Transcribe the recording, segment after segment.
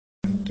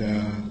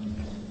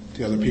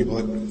the other people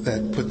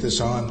that put this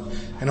on.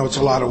 I know it's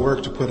a lot of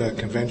work to put a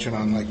convention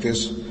on like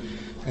this,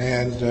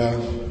 and I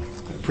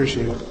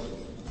appreciate it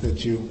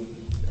that you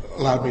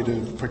allowed me to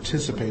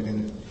participate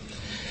in it.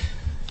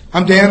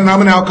 I'm Dan, and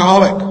I'm an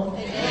alcoholic.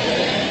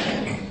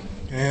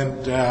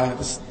 And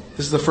this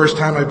is the first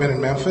time I've been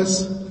in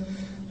Memphis,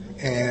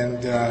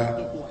 and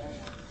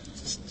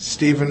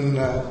Stephen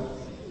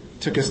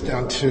took us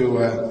down to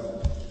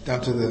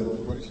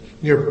the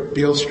near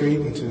Beale Street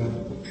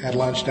and had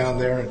lunch down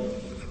there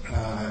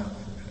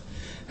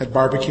at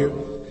barbecue,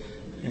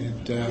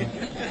 and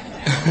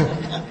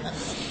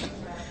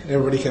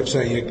everybody kept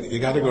saying you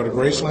got to go to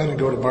Graceland and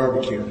go to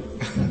barbecue.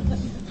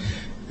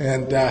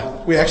 And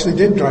we actually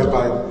did drive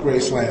by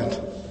Graceland.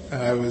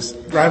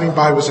 Driving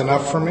by was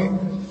enough for me.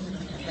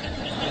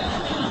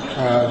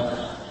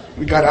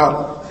 We got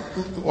out,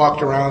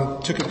 walked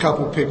around, took a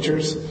couple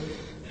pictures,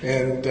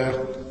 and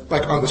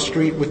like on the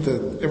street with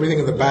everything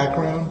in the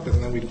background,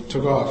 and then we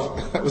took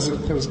off. That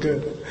was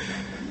good.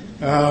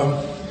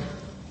 All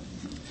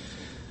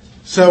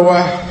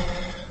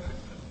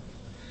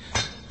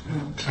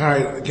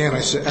right. Again,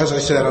 as I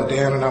said, I'm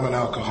Dan, and I'm an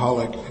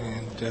alcoholic,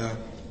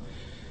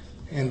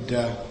 and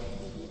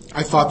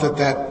I thought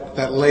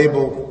that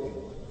label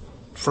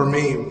for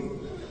me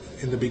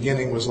in the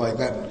beginning was like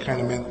that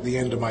kind of meant the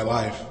end of my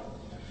life.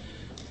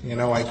 You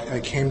know,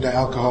 I came to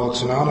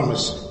Alcoholics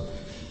Anonymous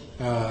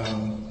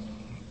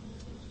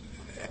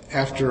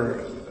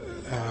after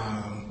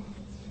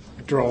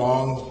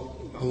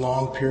a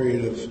long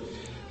period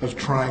of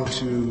trying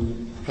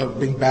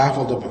of being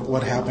baffled about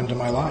what happened to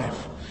my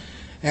life,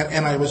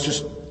 and I was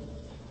just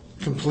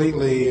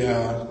completely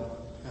I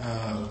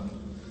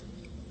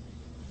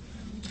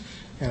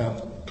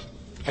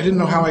didn't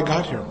know how I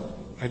got here.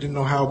 I didn't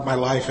know how my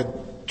life had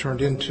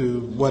turned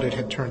into what it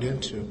had turned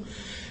into.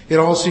 It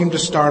all seemed to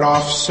start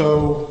off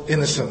so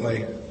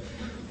innocently.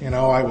 You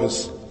know, I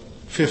was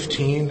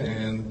 15,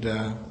 and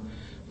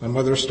my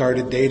mother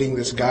started dating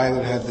this guy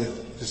that had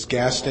this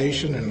gas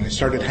station, and I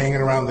started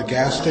hanging around the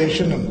gas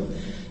station, and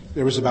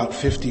there was about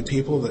 50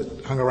 people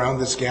that hung around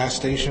this gas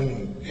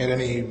station at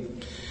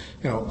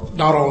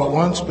not all at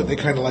once, but they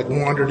kind of like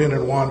wandered in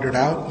and wandered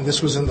out. And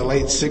this was in the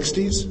late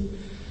 60s.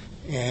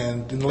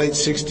 And in the late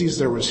 60s,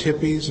 there was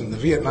hippies, and the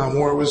Vietnam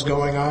War was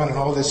going on, and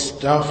all this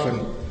stuff,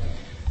 and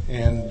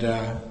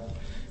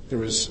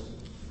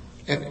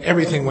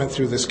everything went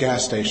through this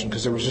gas station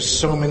because there was just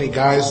so many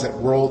guys that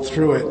rolled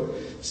through it.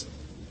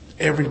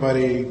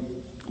 Everybody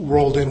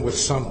rolled in with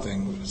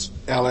something. It was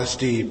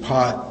LSD,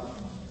 pot,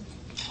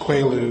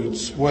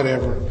 Quaaludes,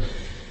 whatever,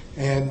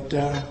 and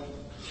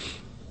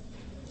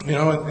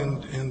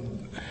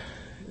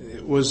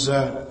it was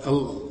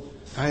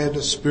I had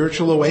a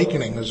spiritual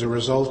awakening as a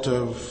result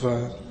of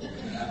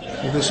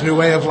this new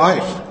way of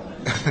life.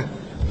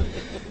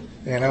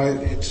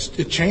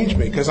 It changed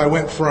me because I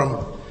went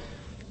from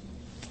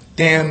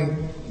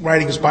Dan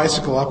riding his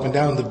bicycle up and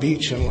down the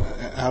beach and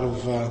out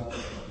of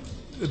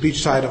the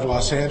beach side of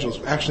Los Angeles,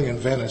 actually in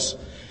Venice.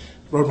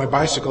 Rode my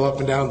bicycle up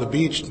and down the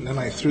beach, and then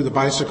I threw the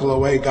bicycle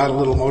away, got a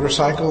little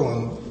motorcycle,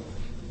 and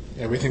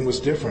everything was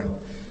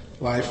different.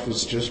 Life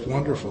was just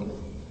wonderful,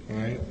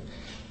 right?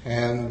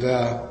 And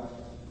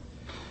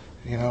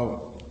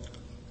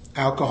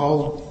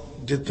alcohol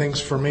did things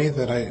for me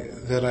that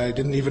I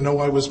didn't even know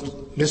I was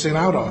missing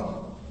out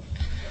on.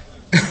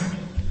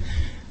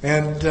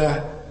 And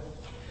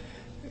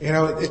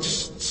it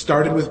just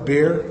started with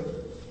beer,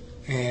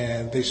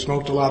 and they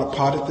smoked a lot of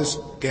pot at this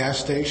gas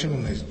station,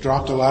 and they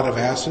dropped a lot of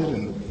acid,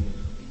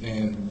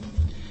 and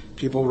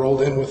people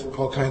rolled in with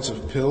all kinds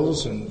of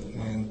pills,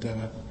 and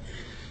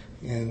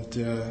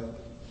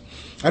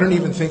I don't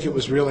even think it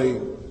was really,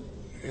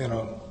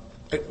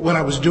 when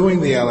I was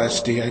doing the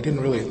LSD, I didn't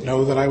really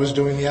know that I was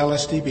doing the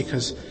LSD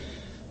because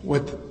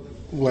what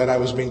I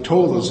was being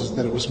told was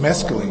that it was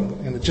mescaline,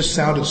 and it just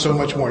sounded so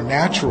much more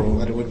natural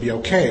that it would be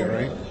okay,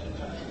 right?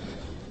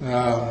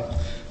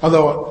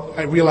 Although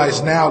I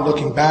realize now,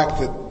 looking back,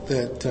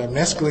 that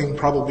mescaline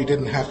probably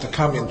didn't have to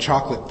come in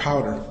chocolate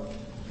powder,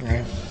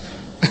 right?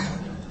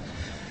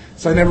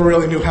 So I never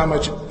really knew how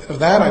much of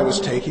that I was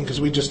taking because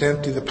we just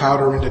empty the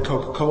powder into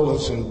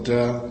Coca-Colas and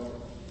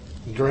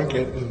drink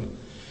it, and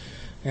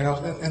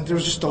and there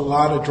was just a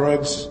lot of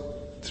drugs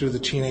through my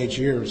teenage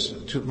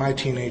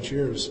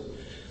years,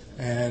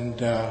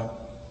 and as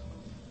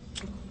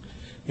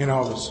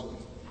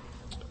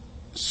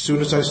soon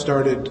as I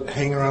started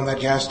hanging around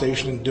that gas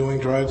station and doing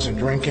drugs and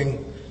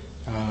drinking,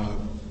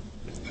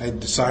 I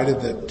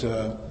decided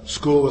that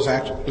school was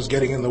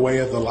getting in the way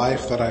of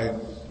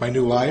my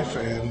new life,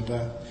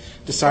 and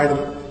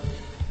decided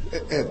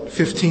at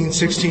 15,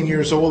 16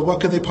 years old, what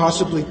could they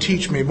possibly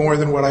teach me more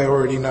than what I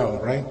already know,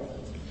 right?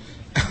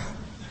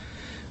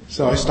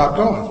 So I stopped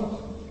going.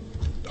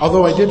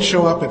 Although I did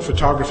show up at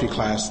photography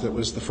class, that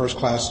was the first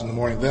class in the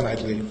morning, then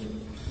I'd leave.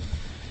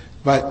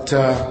 But,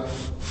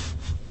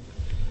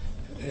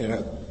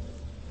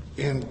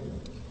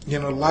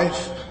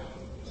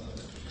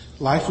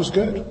 life was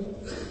good.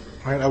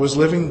 Right? I was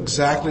living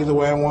exactly the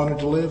way I wanted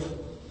to live,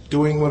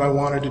 doing what I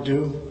wanted to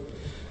do,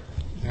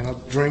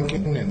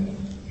 drinking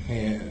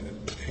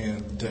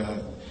and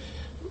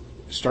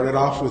started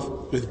off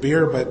with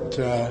beer, but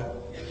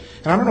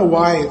and I don't know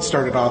why it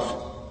started off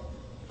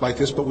like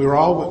this, but we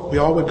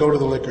all would go to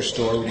the liquor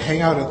store, we'd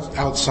hang out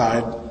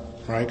outside,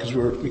 right, because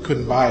we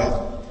couldn't buy it.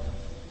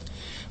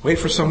 Wait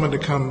for someone to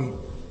come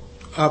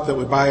up that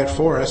would buy it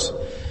for us,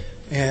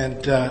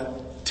 and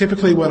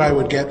typically what I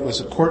would get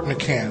was a quart and a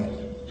can.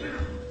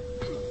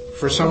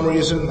 For some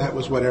reason, that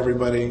was what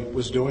everybody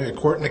was doing, a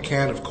quart and a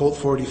can of Colt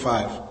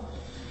 45.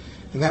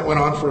 And that went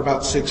on for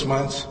about 6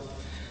 months,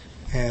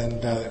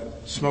 and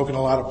smoking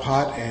a lot of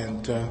pot,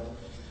 and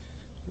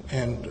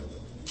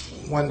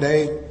one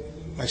day,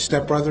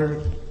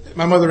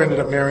 my mother ended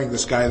up marrying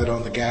this guy that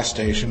owned the gas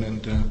station,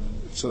 and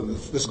so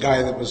this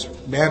guy that was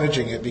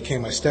managing it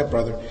became my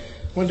stepbrother.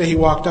 One day he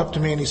walked up to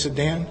me and he said,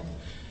 "Dan,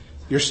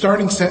 you're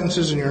starting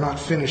sentences and you're not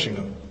finishing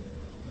them."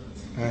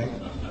 Right?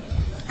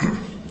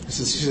 He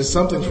says,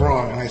 "Something's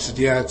wrong." And I said,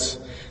 "Yeah, it's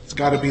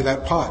got to be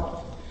that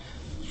pot."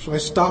 So I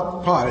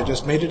stopped pot. I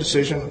just made a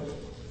decision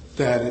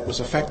that it was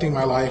affecting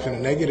my life in a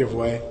negative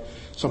way.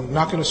 So I'm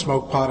not going to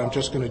smoke pot. I'm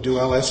just going to do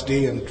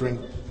LSD and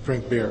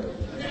drink beer.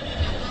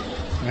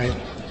 Right?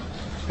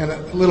 And a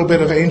little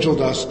bit of angel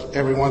dust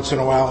every once in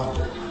a while.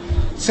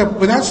 Except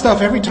with that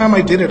stuff, every time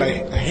I did it, I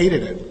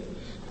hated it.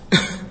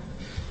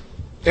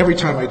 Every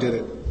time I did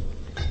it.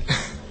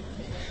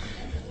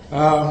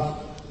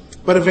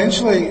 But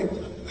eventually,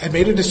 I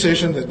made a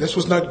decision that this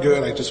was not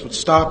good. I just would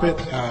stop it.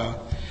 I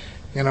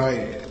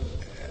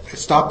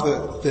stopped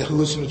the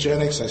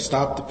hallucinogenics. I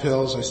stopped the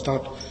pills. I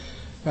stopped.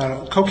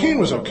 Cocaine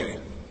was okay.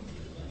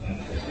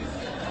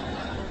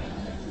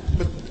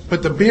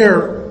 But the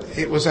beer,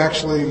 it was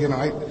actually,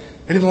 I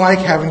didn't like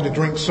having to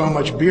drink so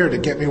much beer to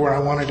get me where I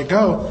wanted to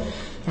go.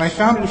 And I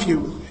found that if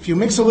you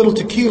mix a little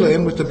tequila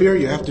in with the beer,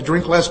 you have to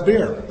drink less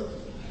beer.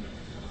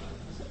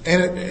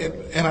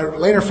 And I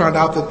later found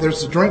out that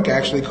there's a drink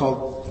actually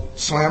called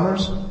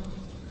Slammers.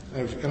 I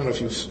don't know if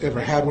you've ever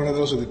had one of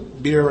those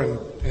with beer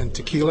and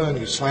tequila, and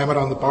you slam it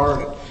on the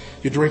bar and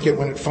you drink it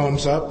when it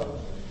foams up.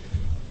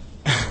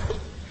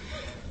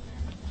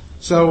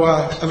 So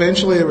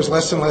eventually there was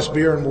less and less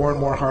beer and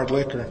more hard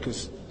liquor,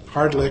 because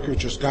hard liquor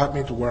just got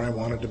me to where I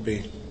wanted to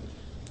be.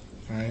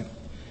 Right?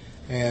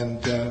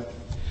 And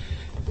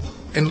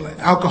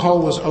alcohol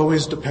was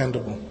always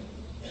dependable.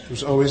 It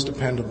was always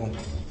dependable.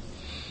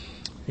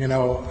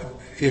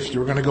 If you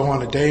were going to go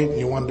on a date and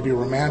you wanted to be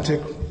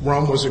romantic,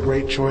 rum was a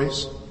great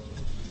choice.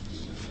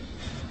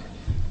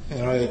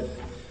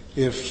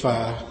 If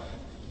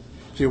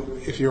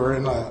you were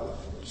in a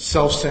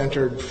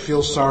self-centered,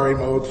 feel-sorry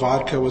mode,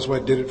 vodka was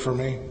what did it for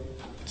me.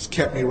 It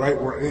kept me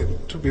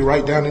it took me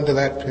right down into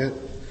that pit.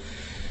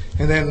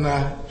 And then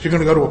if you're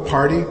going to go to a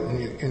party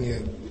and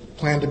you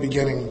plan to be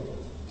getting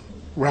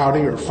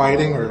rowdy or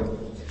fighting or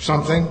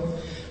something,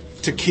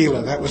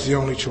 tequila, that was the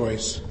only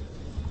choice.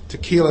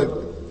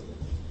 Tequila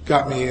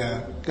got me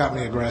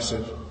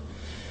aggressive.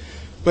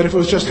 But if it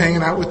was just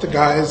hanging out with the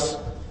guys,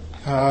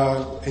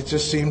 it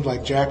just seemed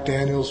like Jack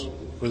Daniels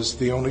was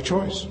the only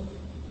choice,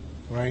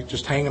 right?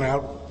 Just hanging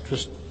out,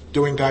 just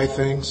doing guy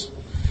things,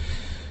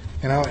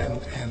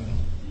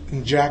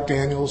 and Jack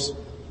Daniels.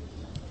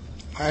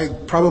 I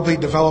probably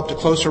developed a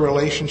closer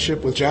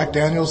relationship with Jack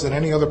Daniels than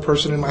any other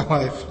person in my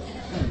life.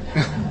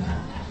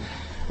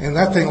 And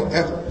that thing,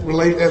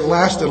 it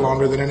lasted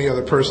longer than any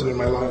other person in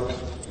my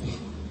life.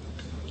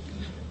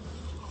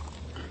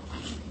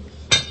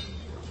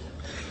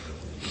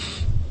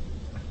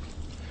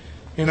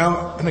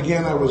 And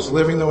again, I was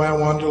living the way I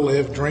wanted to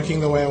live, drinking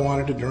the way I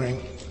wanted to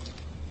drink,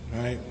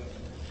 right?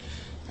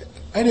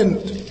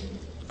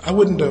 I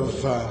wouldn't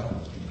have,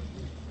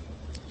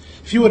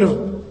 if you would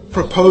have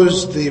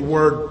proposed the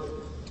word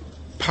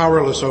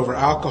powerless over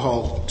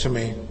alcohol to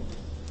me,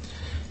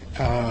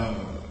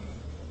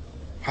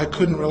 I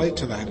couldn't relate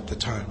to that at the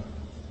time.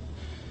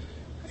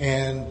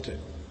 And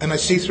I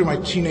see through my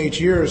teenage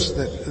years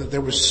that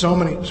there was so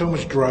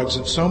much drugs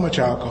and so much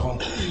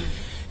alcohol.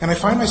 And I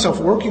find myself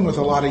working with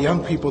a lot of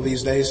young people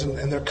these days,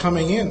 and they're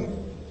coming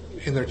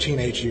in their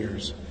teenage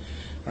years,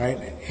 right?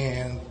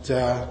 And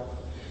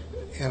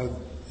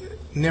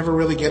never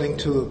really getting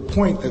to the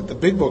point that the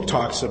big book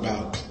talks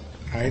about,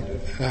 right?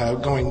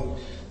 Going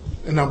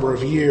a number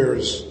of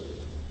years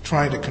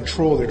trying to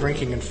control their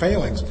drinking and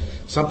failings.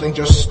 Something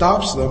just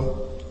stops them,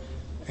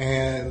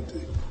 and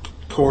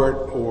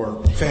court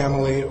or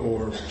family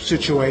or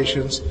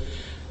situations,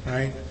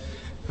 right?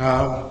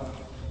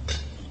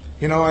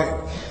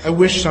 I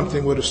wish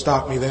something would have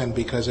stopped me then,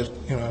 because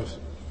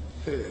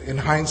in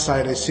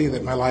hindsight, I see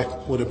that my life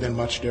would have been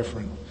much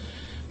different.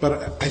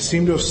 But I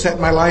seem to have set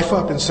my life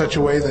up in such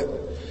a way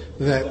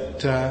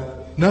that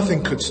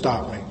nothing could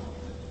stop me.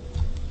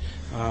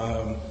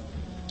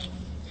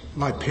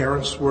 My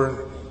parents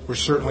were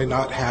certainly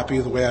not happy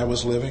the way I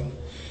was living,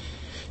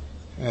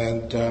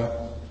 and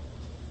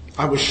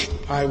I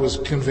was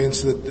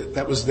convinced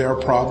that was their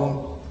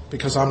problem,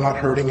 because I'm not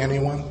hurting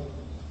anyone.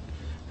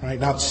 Right,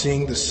 not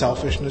seeing the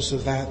selfishness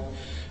of that,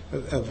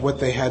 of what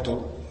they had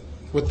to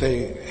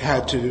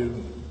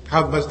do,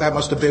 how much that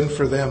must have been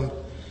for them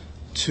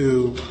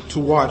to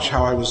watch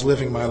how I was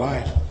living my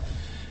life.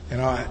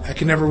 And I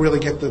could never really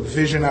get the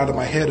vision out of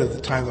my head at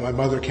the time that my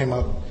mother came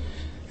up.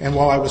 And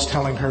while I was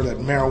telling her that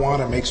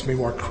marijuana makes me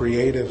more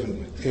creative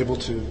and able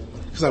to,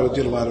 because I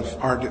did a lot of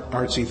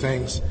artsy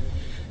things,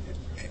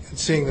 and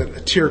seeing a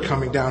tear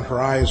coming down her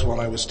eyes while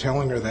I was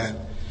telling her that,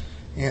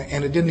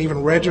 and it didn't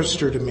even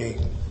register to me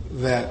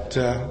that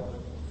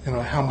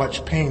how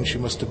much pain she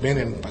must have been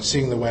in by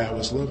seeing the way I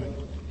was living.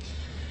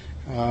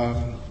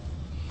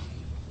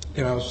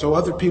 So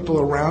other people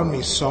around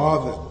me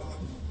saw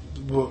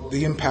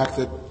the impact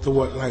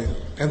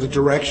and the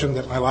direction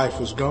that my life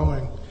was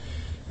going.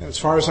 And as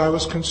far as I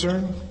was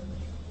concerned,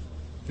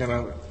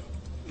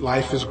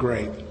 life is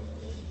great.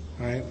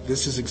 Right?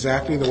 This is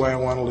exactly the way I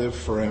want to live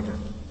forever.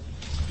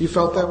 You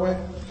felt that way?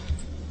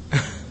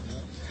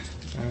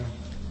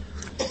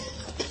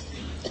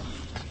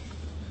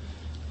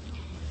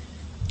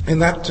 And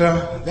that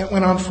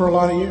went on for a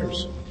lot of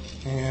years.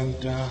 And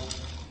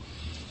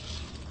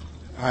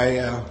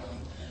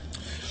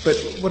but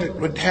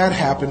what had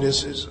happened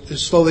is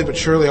slowly but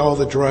surely all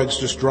the drugs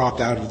just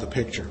dropped out of the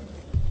picture,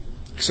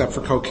 except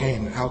for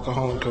cocaine,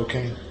 alcohol and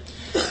cocaine,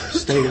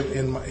 stayed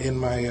in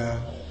my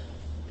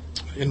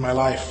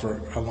life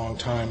for a long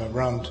time.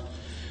 Around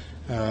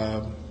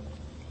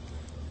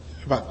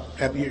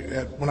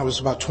when I was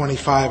about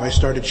 25, I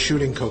started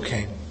shooting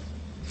cocaine.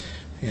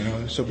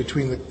 So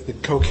between the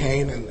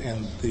cocaine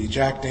and the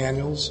Jack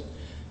Daniels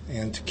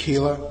and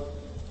tequila,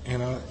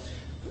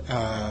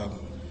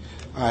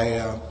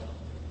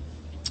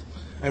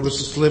 I was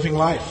just living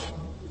life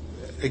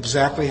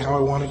exactly how I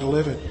wanted to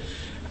live it.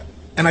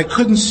 And I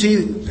couldn't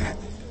see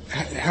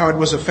how it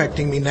was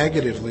affecting me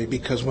negatively,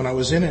 because when I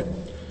was in it,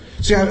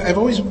 see, I've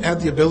always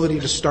had the ability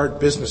to start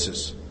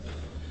businesses,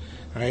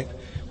 right?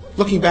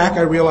 Looking back,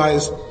 I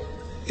realized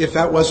if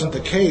that wasn't the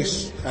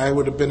case, I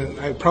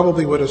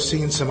probably would have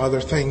seen some other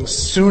things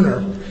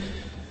sooner,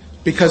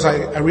 because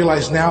I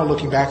realize now,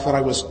 looking back, that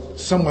I was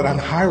somewhat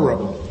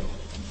unhirable,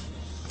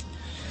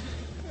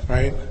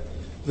 right?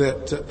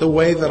 That the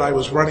way that I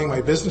was running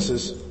my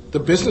businesses, the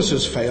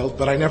businesses failed,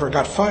 but I never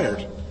got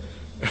fired,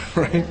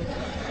 right?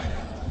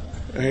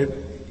 I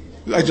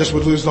just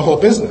would lose the whole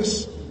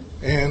business,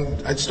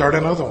 and I'd start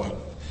another one,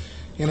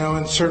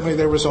 and certainly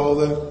there was all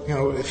the,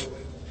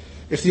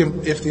 if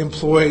the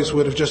employees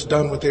would have just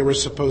done what they were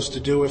supposed to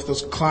do, if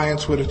those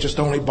clients would have just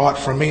only bought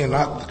from me and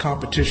not the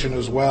competition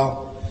as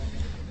well,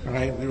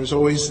 right? There was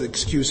always the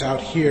excuse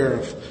out here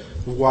of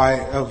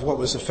what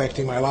was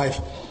affecting my life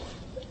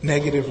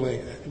negatively.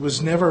 It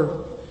was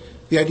never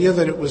the idea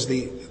that it was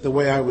the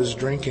way I was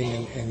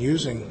drinking and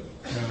using,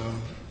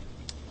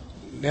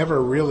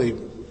 never really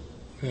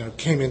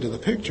came into the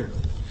picture,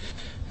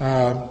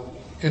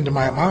 into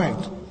my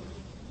mind.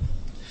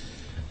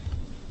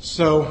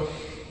 So,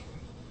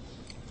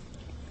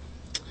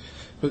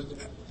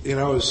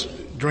 I was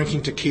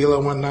drinking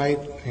tequila one night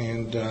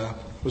and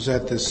was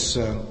at this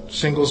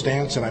singles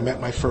dance, and I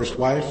met my first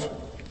wife.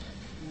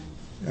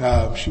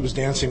 She was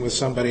dancing with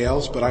somebody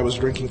else, but I was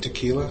drinking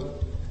tequila.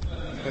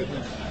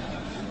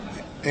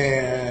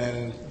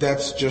 And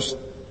that's just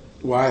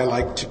why I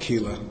like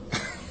tequila.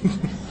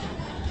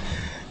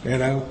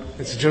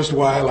 It's just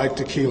why I like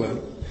tequila.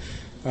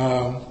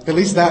 At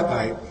least that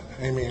night.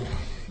 I mean,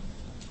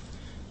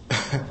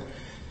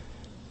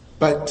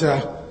 but,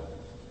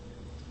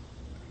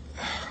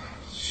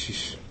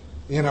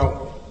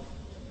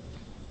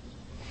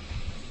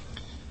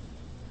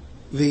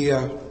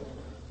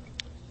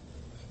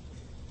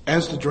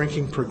 as the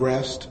drinking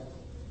progressed,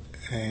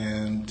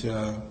 and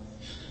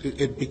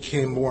it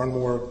became more and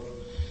more,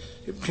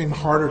 it became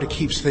harder to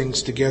keep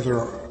things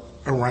together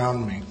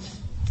around me.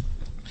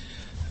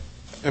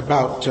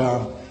 About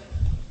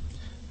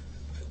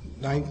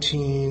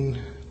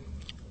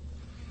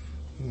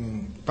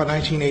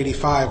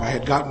 1985, I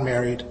had gotten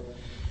married,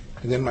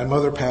 and then my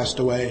mother passed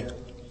away,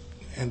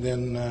 and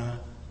then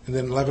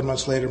 11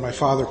 months later, my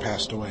father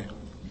passed away.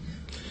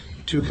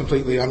 Two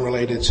completely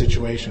unrelated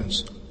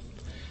situations.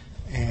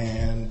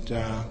 And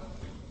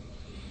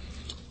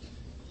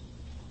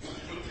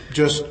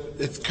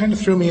it kind of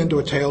threw me into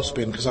a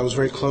tailspin, because I was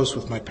very close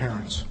with my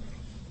parents.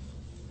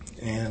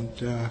 And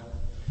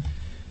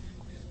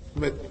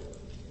but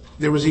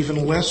there was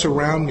even less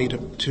around me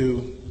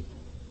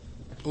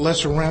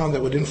less around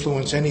that would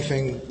influence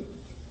anything,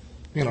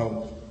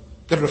 that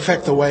would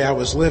affect the way I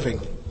was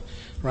living,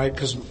 right?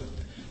 Because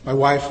my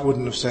wife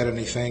wouldn't have said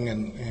anything,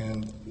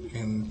 and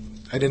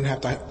I didn't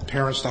have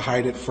parents to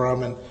hide it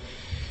from, and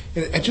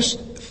I just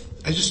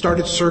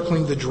started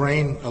circling the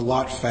drain a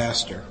lot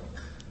faster,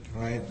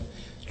 right?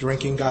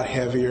 Drinking got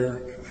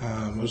heavier.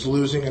 I was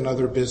losing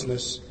another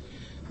business.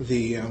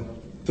 The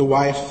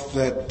wife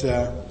that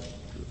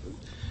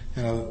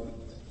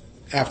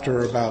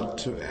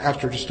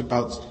after just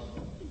about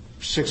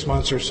 6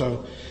 months or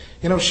so,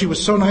 she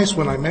was so nice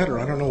when I met her.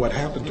 I don't know what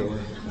happened to her.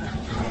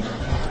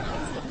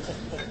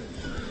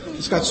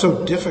 It's got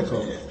so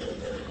difficult.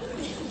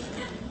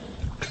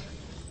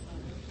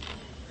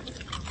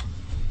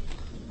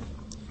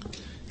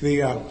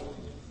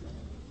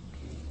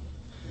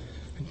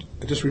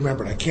 I just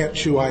remembered I can't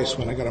chew ice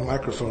when I got a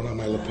microphone on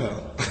my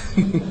lapel.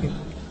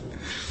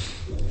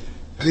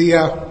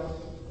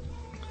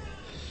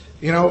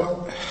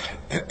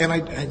 And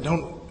I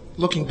don't,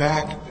 looking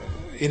back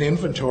in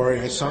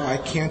inventory, I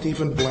can't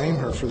even blame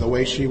her for the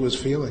way she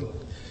was feeling.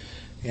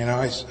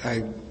 I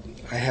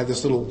had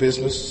this little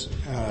business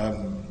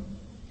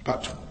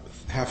about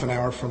half an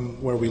hour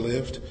from where we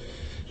lived.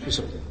 It was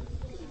a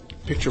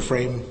picture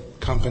frame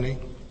company,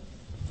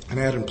 and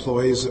I had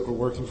employees that were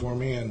working for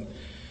me, and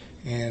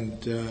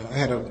I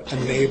had a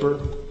neighbor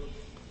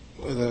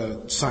with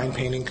a sign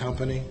painting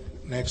company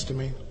next to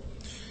me.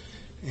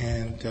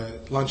 And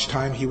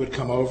lunchtime, he would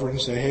come over and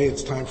say, "Hey,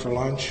 it's time for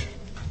lunch."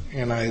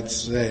 And I'd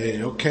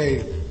say,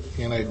 "Okay."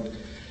 And I'd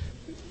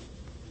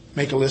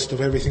make a list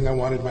of everything I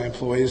wanted my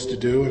employees to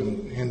do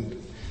and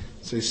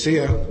say, "See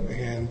ya."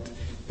 And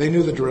they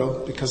knew the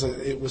drill because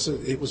it was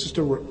just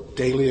a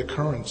daily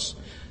occurrence.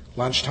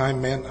 Lunchtime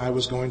meant I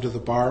was going to the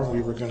bar. We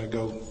were going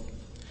to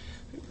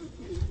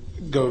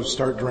go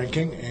start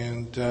drinking,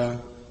 and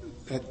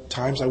at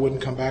times I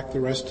wouldn't come back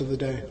the rest of the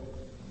day.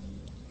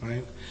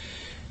 Right?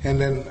 And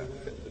then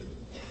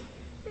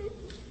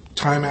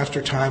time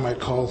after time, I'd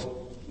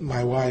call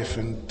my wife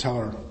and tell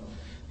her,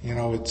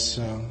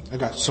 I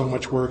got so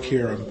much work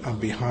here. I'm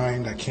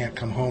behind. I can't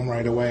come home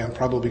right away. I'm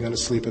probably going to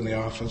sleep in the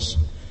office.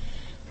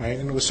 Right?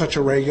 And it was such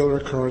a regular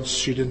occurrence,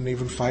 she didn't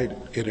even fight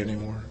it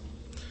anymore.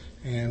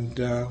 And,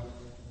 at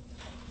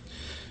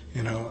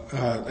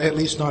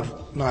least not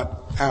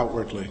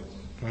outwardly.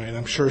 Right?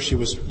 I'm sure she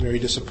was very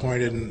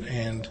disappointed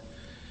and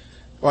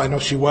I know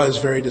she was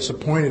very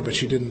disappointed, but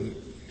she didn't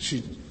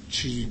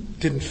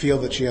feel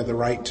that she had the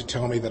right to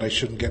tell me that I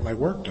shouldn't get my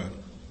work done,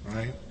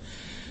 right?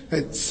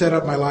 It set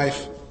up my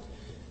life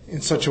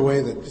in such a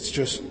way that it's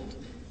just,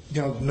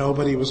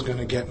 nobody was going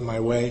to get in my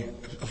way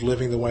of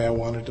living the way I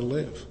wanted to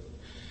live,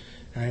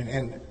 right?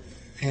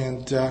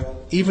 And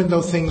even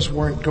though things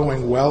weren't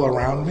going well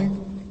around me,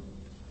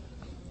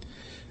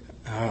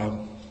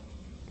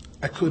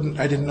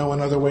 I didn't know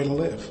another way to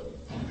live.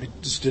 I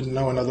just didn't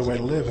know another way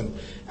to live, and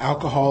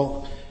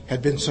alcohol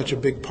had been such a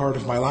big part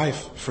of my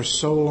life for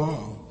so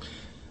long.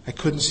 I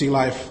couldn't see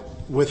life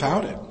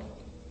without it,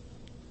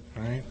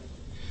 right?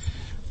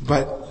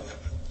 But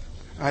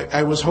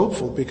I was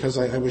hopeful because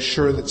I was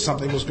sure that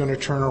something was going to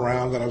turn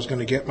around, that I was going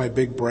to get my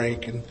big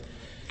break, and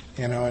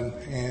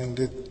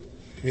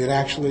it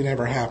actually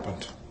never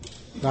happened.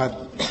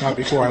 Not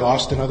before I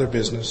lost another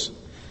business,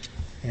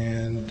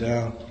 and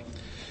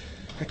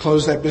I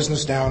closed that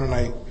business down, and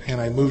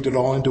I moved it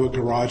all into a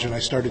garage, and I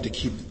started to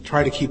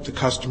try to keep the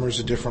customers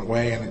a different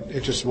way, and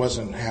it just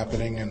wasn't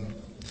happening. And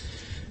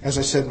as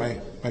I said, my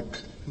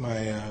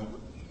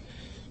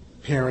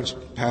parents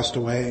passed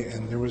away,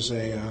 and there was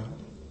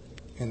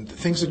and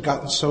things had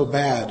gotten so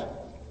bad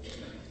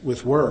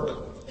with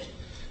work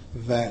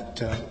that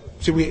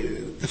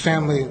the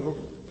family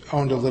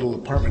owned a little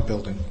apartment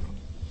building,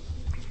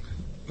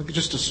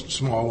 just a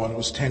small one. It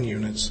was 10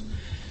 units,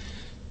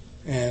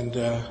 and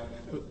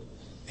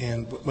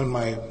when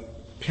my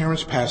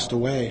parents passed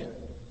away,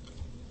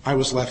 I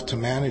was left to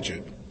manage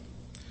it.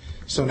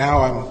 So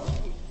now I'm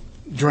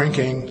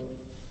drinking,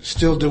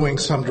 still doing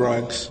some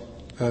drugs,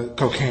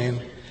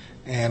 cocaine,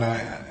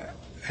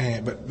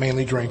 but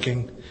mainly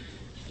drinking.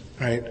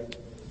 Right?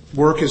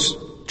 Work is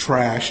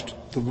trashed.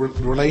 The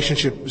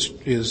relationship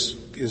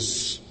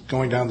is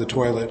going down the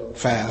toilet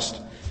fast.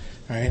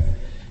 Right?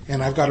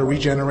 And I've got a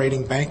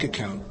regenerating bank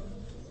account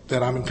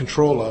that I'm in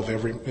control of.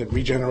 It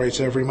regenerates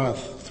every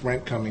month with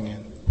rent coming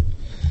in.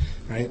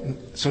 Right?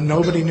 So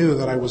nobody knew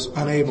that I was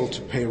unable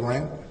to pay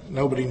rent.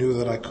 Nobody knew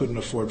that I couldn't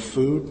afford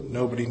food.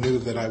 Nobody knew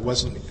that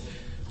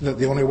that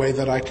the only way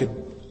that I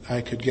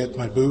could get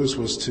my booze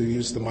was to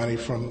use the money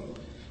from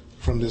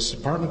this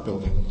apartment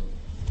building.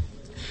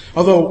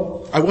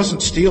 Although I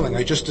wasn't stealing,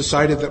 I just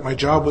decided that my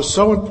job was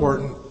so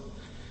important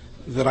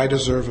that I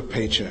deserve a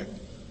paycheck.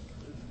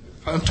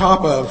 On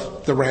top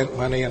of the rent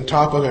money, on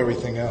top of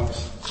everything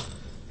else.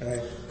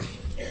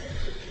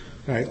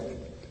 Right?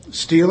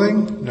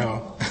 Stealing?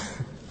 No.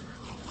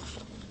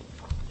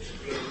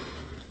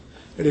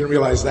 I didn't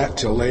realize that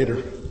till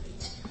later.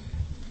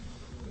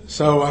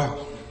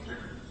 So,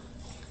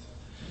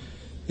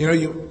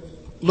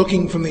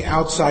 looking from the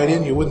outside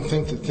in, you wouldn't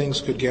think that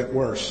things could get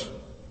worse.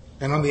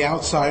 And on the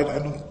outside, I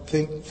don't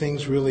think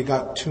things really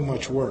got too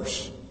much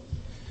worse.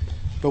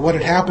 But what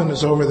had happened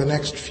is over the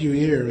next few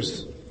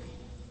years,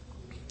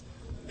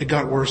 it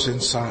got worse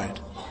inside.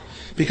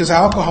 Because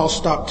alcohol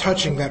stopped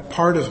touching that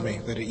part of me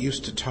that it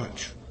used to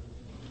touch.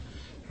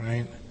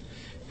 Right?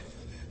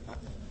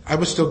 I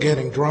was still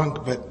getting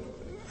drunk, but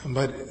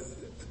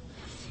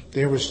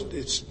there was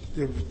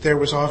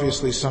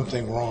obviously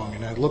something wrong,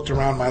 and I looked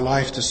around my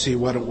life to see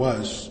what it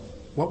was,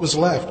 what was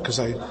left, because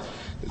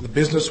the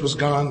business was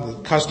gone, the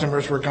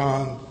customers were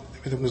gone,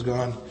 everything was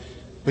gone,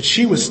 but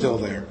she was still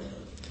there.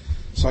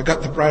 So I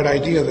got the bright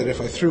idea that if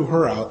I threw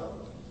her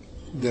out,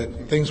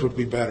 that things would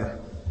be better,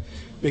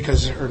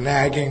 because her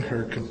nagging,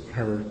 her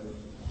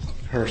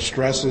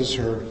stresses,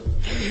 her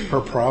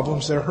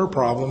problems, they're her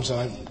problems,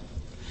 so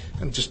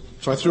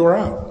I threw her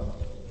out.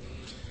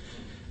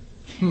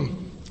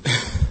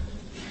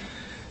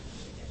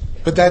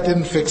 But that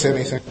didn't fix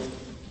anything,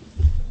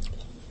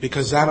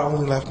 because that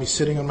only left me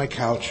sitting on my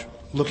couch,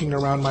 looking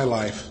around my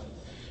life,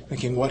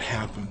 thinking, what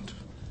happened?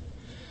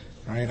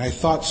 Right? I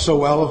thought so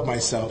well of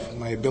myself,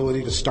 my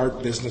ability to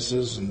start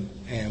businesses and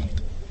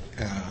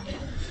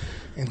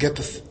get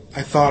the.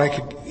 I thought I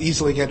could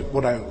easily get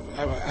what I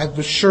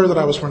was sure that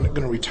I was going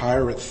to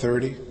retire at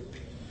 30.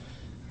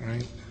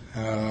 Right?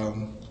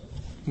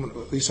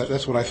 At least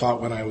that's what I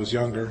thought when I was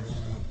younger.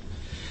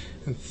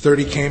 And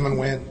 30 came and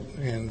went,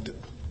 and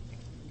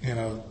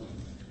I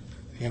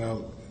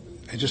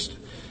just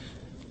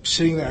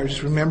sitting there. I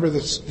just remember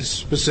this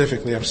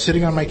specifically. I'm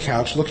sitting on my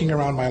couch, looking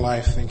around my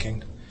life,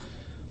 thinking,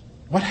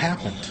 "What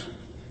happened?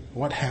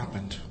 What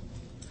happened?"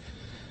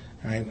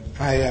 Right?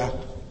 I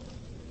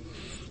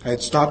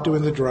had stopped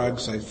doing the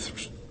drugs. I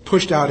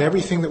pushed out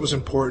everything that was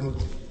important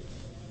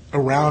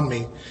around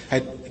me. I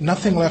had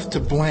nothing left to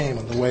blame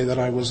in the way that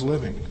I was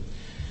living,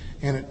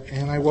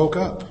 and I woke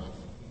up.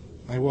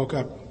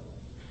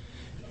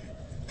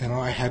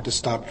 I had to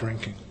stop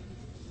drinking.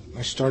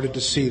 I started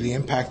to see the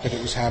impact that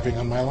it was having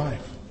on my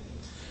life.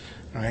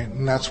 Right?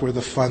 And that's where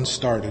the fun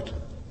started.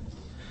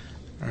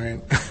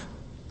 Right?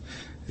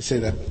 I say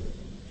that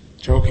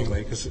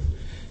jokingly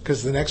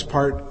because the next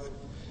part,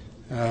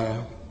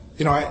 in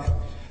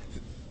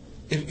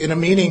a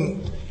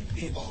meeting,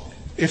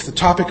 if the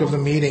topic of the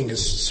meeting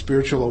is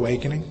spiritual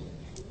awakening,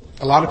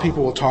 a lot of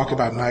people will talk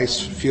about nice,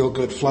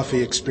 feel-good,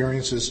 fluffy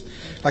experiences,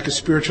 like a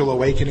spiritual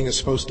awakening is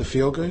supposed to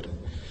feel good.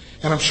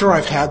 And I'm sure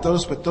I've had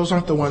those, but those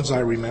aren't the ones I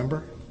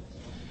remember.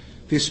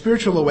 The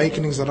spiritual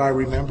awakenings that I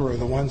remember are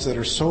the ones that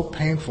are so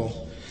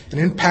painful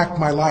and impact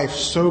my life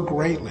so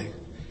greatly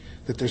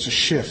that there's a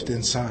shift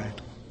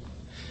inside.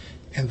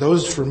 And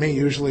those, for me,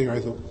 usually are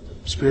the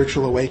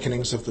spiritual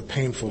awakenings of the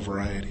painful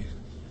variety.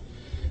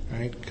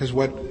 Right? Because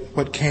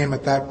what came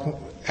at that point,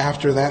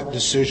 after that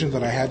decision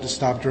that I had to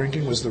stop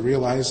drinking, was the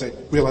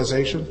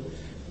realization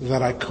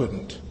that I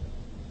couldn't.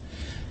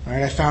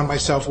 Right? I found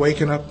myself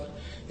waking up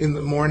in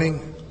the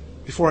morning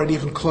before I'd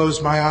even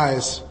closed my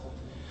eyes,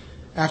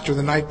 after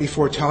the night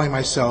before telling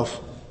myself,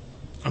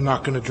 I'm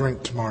not going to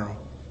drink tomorrow.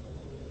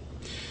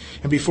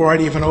 And before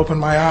I'd even open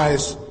my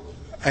eyes,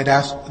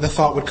 the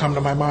thought would come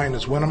to my mind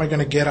is, when am I going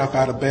to get up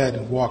out of bed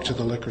and walk to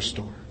the liquor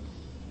store?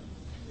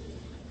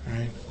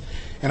 Right?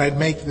 And I'd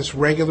make this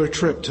regular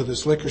trip to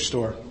this liquor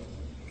store,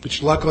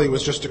 which luckily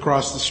was just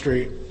across the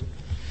street.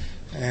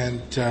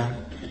 And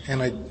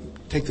I'd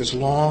take this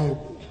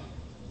long,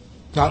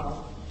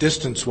 not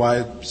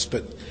distance-wise,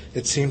 but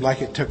it seemed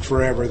like it took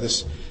forever,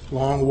 this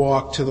long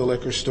walk to the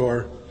liquor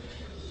store,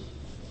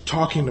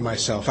 talking to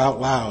myself out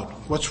loud.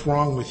 What's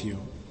wrong with you?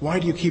 Why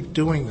do you keep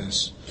doing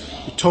this?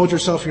 You told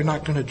yourself you're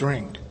not going to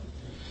drink.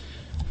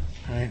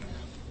 Right?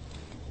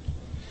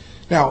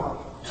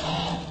 Now,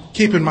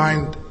 keep in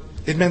mind,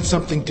 it meant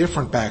something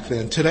different back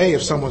then. Today,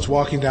 if someone's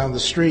walking down the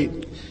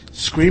street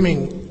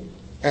screaming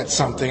at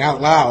something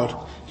out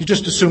loud, you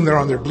just assume they're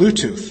on their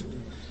Bluetooth,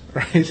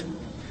 right?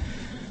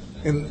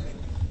 In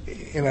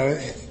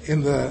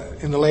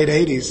the late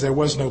 80s, there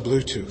was no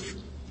Bluetooth.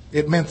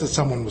 It meant that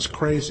someone was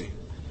crazy,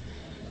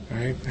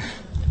 right?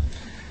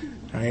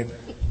 Right?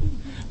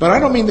 But I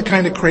don't mean the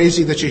kind of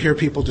crazy that you hear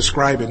people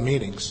describe in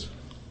meetings,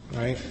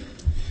 right?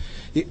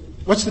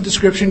 What's the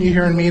description you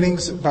hear in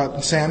meetings about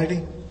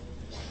insanity?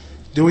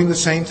 Doing the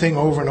same thing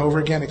over and over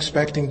again,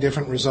 expecting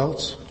different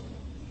results?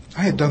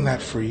 I had done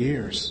that for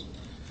years.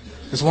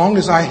 As long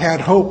as I had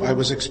hope, I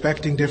was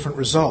expecting different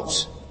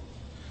results.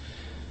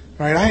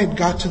 Right? I had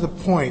got to the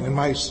point in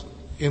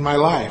my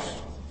life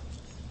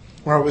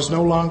where I was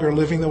no longer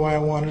living the way I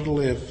wanted to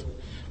live,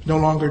 no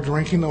longer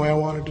drinking the way I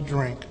wanted to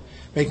drink,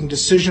 making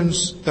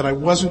decisions that I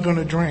wasn't going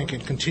to drink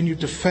and continued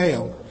to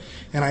fail.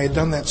 And I had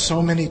done that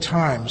so many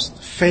times,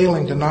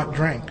 failing to not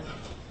drink,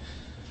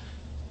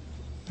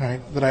 right,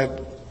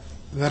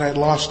 that I'd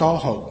lost all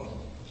hope.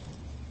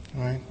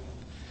 Right?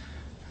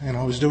 And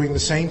I was doing the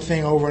same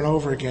thing over and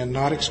over again,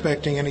 not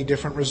expecting any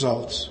different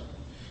results,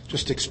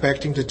 just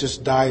expecting to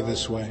just die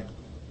this way,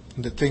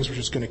 and that things were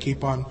just going to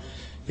keep on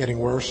getting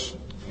worse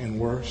and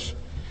worse.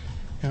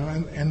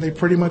 And they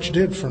pretty much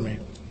did for me.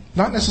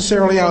 Not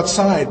necessarily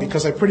outside,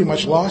 because I pretty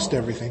much lost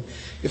everything.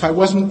 If I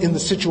wasn't in the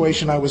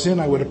situation I was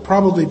in, I would have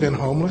probably been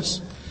homeless.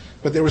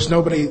 But there was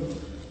nobody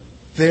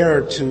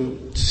there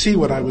to see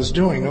what I was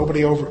doing.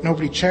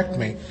 Nobody checked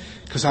me,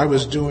 because I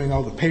was doing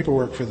all the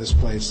paperwork for this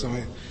place. So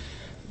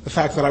the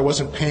fact that I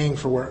wasn't paying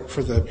for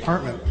the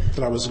apartment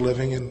that I was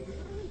living in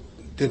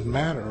didn't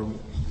matter.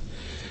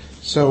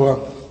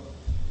 So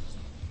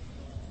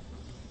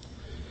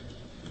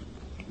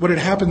what had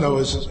happened, though,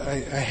 is I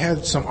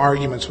had some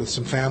arguments with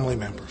some family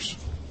members,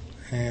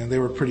 and they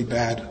were pretty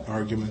bad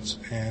arguments,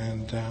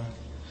 and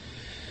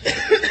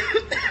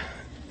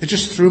it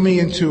just threw me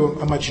into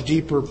a much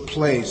deeper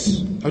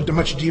place, a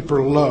much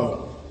deeper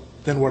low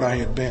than what I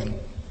had been.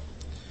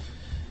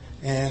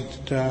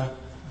 And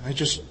I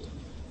just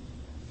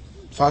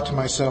thought to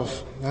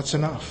myself, that's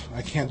enough.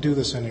 I can't do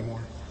this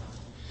anymore.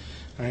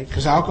 Right?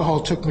 Because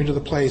alcohol took me to the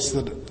place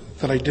that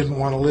I didn't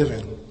want to live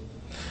in.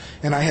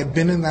 And I had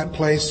been in that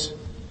place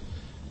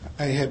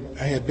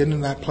I had been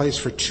in that place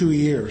for 2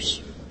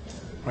 years,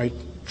 right,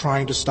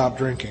 trying to stop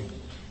drinking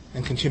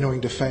and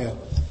continuing to fail.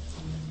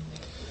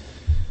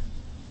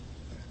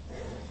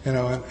 You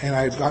know, and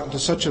I'd gotten to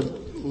such a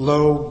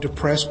low,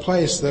 depressed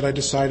place that I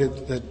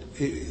decided that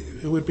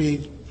it would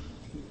be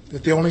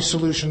that the only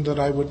solution that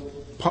I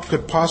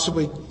could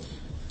possibly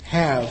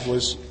have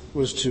was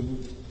to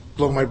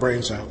blow my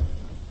brains out.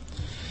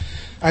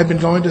 I'd been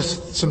going to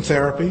some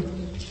therapy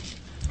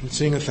and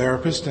seeing a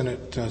therapist, and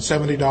at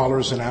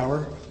 $70 an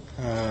hour,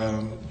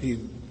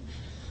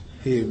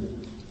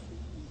 he'd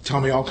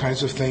tell me all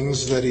kinds of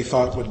things that he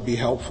thought would be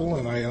helpful,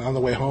 and on the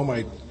way home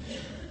I'd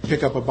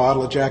pick up a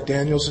bottle of Jack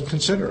Daniels and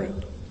consider it.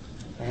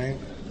 Right?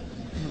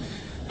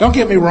 Don't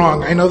get me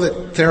wrong, I know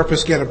that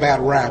therapists get a bad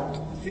rap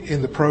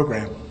in the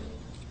program.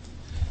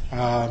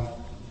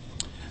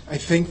 I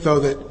think, though,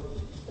 that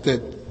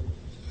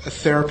a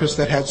therapist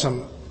that had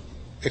some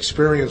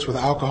experience with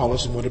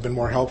alcoholism would have been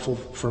more helpful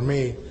for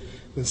me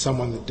than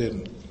someone that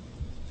didn't,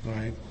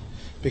 right?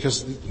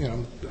 Because, you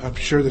know, I'm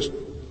sure there's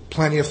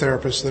plenty of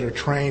therapists that are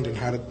trained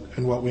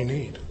in what we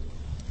need.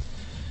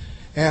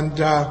 And,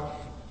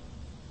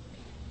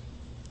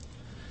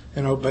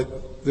 you know,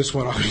 but this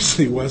one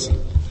obviously wasn't.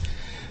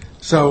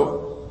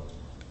 So,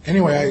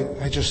 anyway,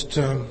 I just,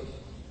 I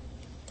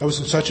was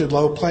in such a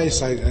low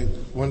place.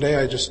 One day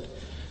I just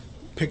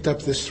picked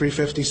up this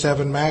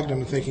 .357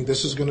 Magnum thinking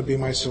this is going to be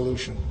my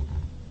solution.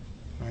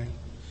 Right?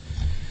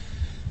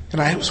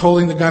 And I was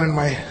holding the gun in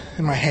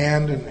my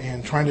hand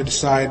and trying to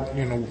decide,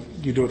 you know,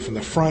 you do it from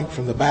the front,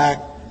 from the back.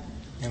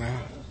 You know,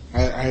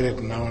 I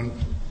didn't know.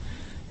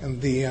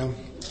 And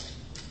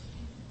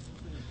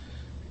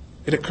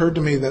it occurred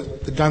to me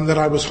that the gun that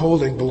I was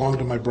holding belonged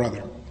to my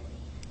brother.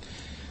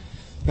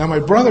 Now, my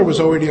brother was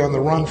already on the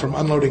run from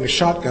unloading a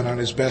shotgun on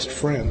his best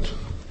friend.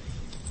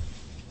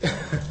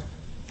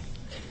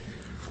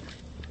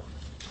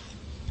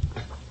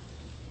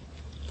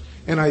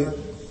 And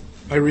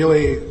I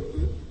really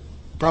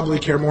probably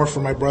care more for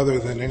my brother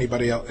than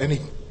anybody else,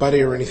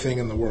 anybody or anything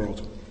in the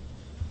world.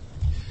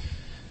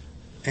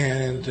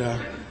 And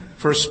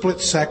for a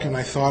split second,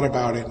 I thought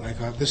about it, and I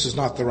thought, this is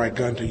not the right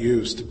gun to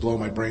use to blow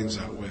my brains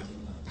out with,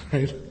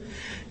 right?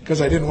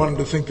 Because I didn't want him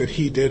to think that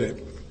he did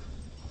it.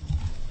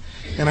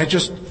 And I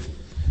just,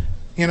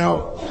 you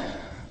know,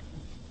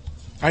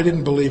 I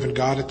didn't believe in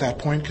God at that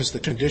point because the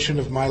condition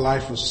of my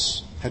life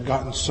had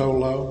gotten so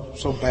low,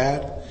 so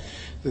bad,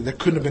 that there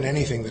couldn't have been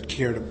anything that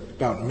cared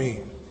about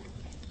me,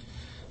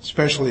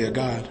 especially a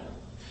God.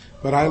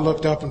 But I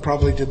looked up and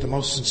probably did the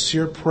most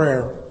sincere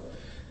prayer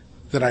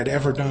that I'd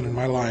ever done in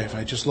my life.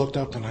 I just looked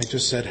up and I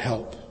just said,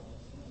 help.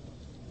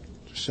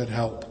 Just said,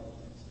 help.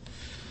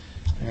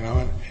 You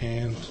know,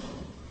 and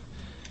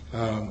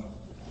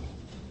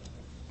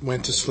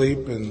went to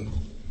sleep, and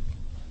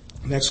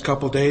the next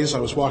couple of days I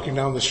was walking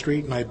down the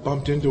street and I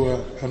bumped into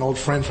an old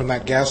friend from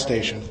that gas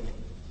station.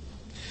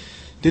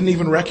 Didn't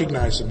even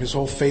recognize him. His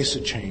whole face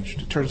had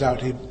changed. It turns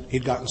out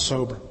he'd gotten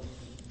sober.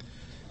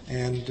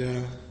 And,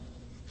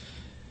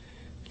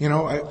 you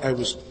know, I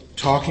was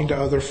talking to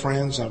other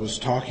friends. I was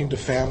talking to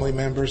family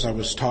members. I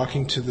was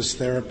talking to this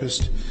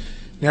therapist.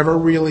 Never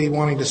really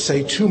wanting to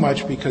say too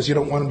much because you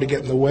don't want him to get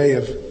in the way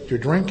of your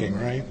drinking,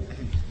 right?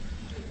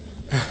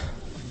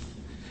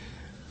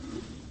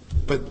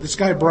 But this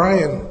guy,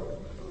 Brian,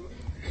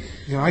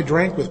 you know, I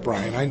drank with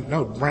Brian. I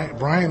know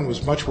Brian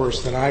was much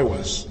worse than I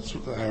was.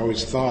 I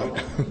always thought.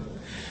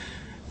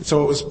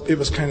 So it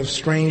was kind of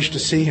strange to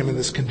see him in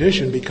this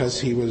condition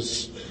because he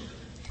was,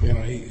 you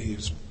know,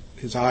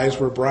 his eyes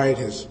were bright.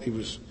 He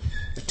was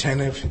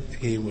attentive.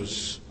 He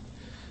was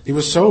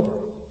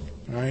sober,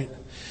 right?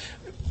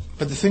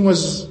 But the thing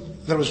was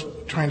that I was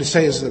trying to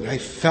say is that I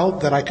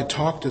felt that I could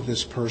talk to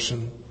this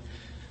person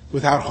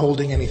without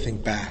holding anything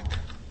back,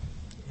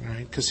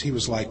 right? Because he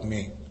was like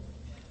me.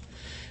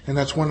 And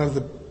that's one of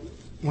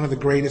the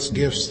greatest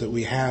gifts that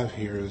we have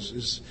here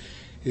is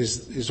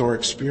our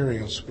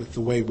experience with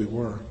the way we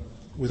were,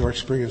 with our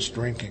experience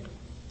drinking,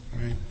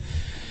 right?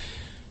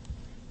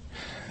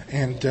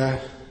 And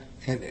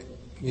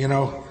you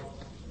know,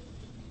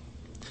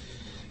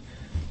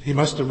 he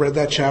must have read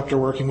that chapter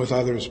working with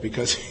others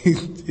because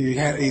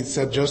he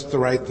said just the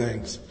right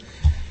things.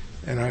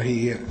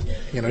 He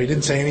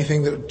didn't say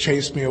anything that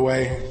chased me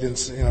away. He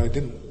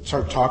didn't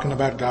start talking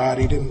about God.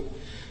 He didn't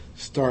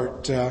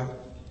start.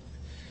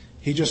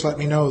 He just let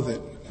me know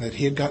that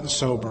he had gotten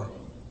sober,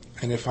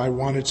 and if I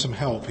wanted some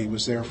help, he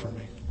was there for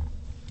me.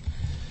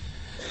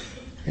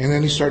 And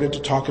then he started to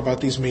talk about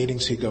these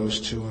meetings he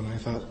goes to, and I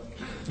thought,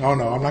 oh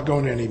no, I'm not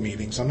going to any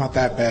meetings. I'm not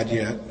that bad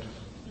yet.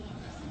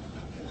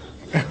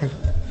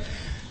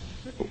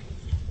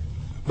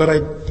 But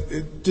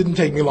it didn't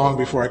take me long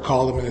before I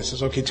called him and he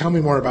says, okay, tell me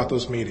more about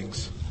those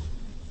meetings.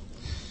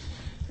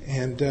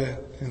 And it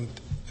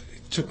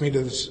took me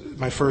to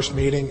my first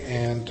meeting,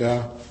 and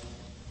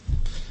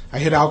I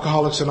hit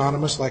Alcoholics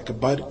Anonymous like a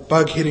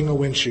bug hitting a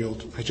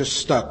windshield. I just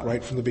stuck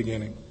right from the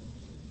beginning,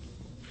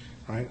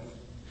 right?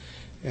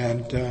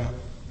 And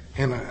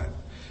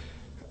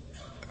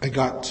I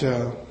got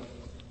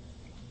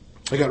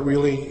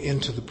really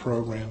into the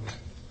program.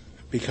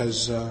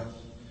 because,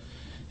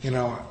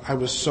 I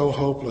was so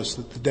hopeless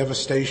that the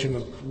devastation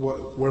of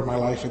where my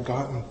life had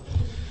gotten,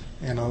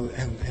 and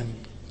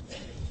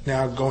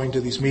now going to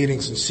these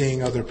meetings and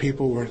seeing other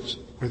people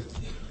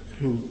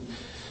who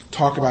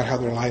talk about how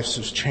their lives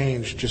have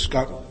changed just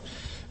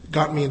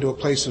got me into a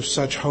place of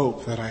such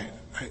hope that I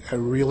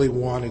really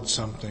wanted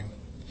something.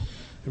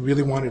 I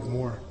really wanted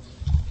more.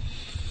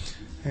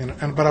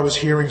 But I was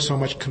hearing so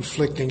much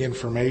conflicting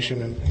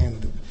information,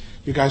 and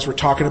you guys were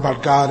talking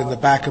about God, and the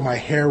back of my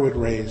hair would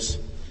raise.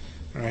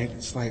 Right?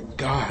 It's like,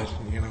 God,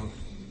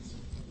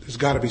 there's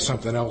got to be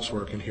something else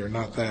working here,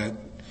 not that.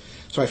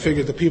 So I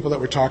figured the people that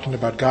were talking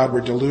about God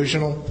were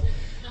delusional,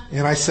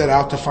 and I set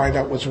out to find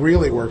out what's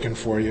really working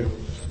for you.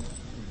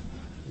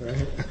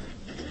 Right?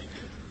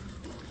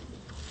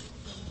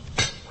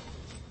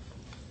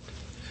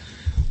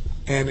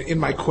 And in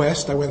my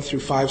quest, I went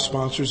through 5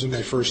 sponsors in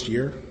my first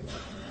year.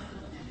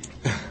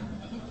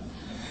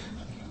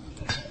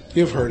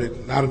 You've heard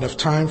it. Not enough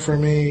time for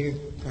me.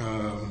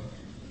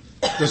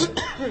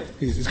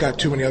 He's got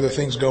too many other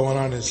things going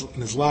on in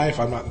his life.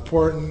 I'm not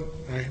important.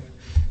 Right?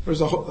 There's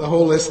the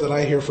whole list that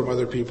I hear from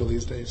other people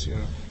these days.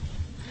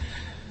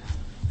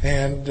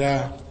 And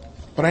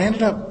but I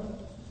ended up.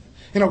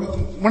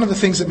 One of the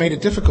things that made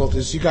it difficult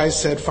is you guys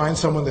said find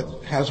someone that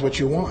has what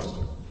you want.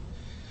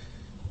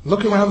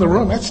 Look around the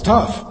room. That's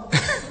tough.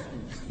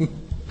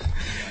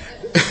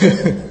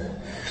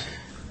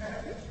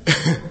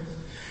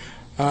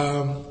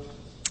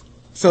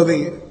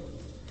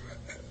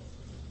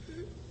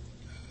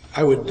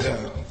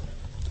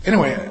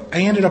 I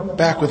ended up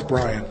back with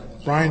Brian.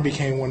 Brian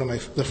became one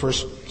of the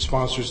first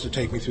sponsors to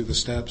take me through the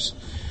steps.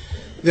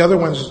 The other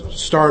ones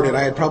started.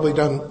 I had probably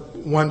done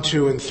 1,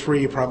 2, and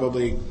 3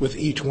 probably with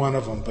each one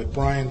of them, but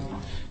Brian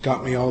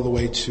got me all the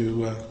way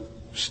to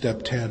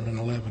step 10 and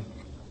 11.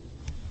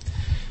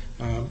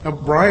 Now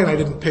Brian I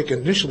didn't pick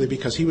initially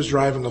because he was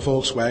driving a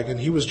Volkswagen.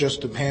 He was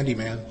just a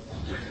handyman,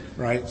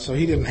 right? So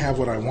he didn't have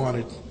what I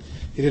wanted.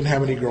 He didn't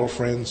have any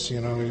girlfriends,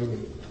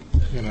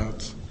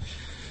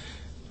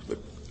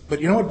 But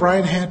you know what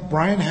Brian had?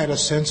 Brian had a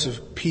sense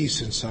of peace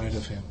inside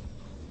of him.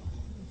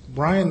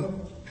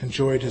 Brian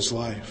enjoyed his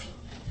life.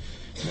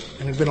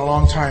 And it had been a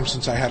long time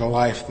since I had a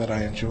life that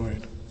I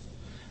enjoyed.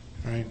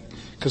 Right?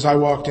 Because I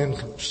walked in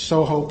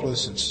so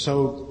hopeless and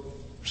so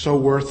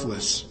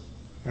worthless.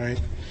 Right?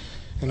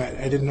 And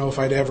I didn't know if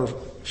I'd ever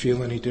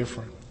feel any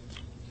different.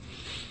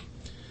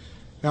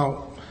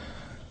 Now,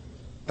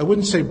 I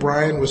wouldn't say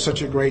Brian was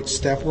such a great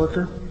step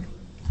worker.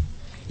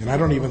 And I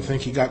don't even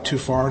think he got too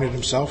far in it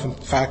himself. In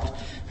fact,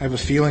 I have a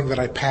feeling that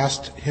I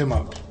passed him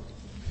up.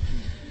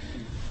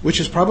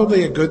 Which is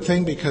probably a good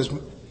thing because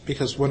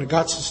when it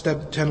got to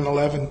step 10 and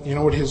 11, you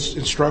know what his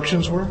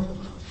instructions were? He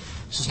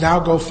says, now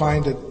go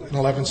find an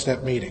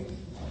 11-step meeting.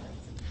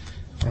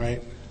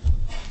 Right?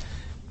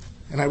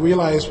 And I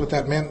realized what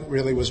that meant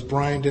really was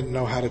Brian didn't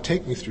know how to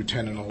take me through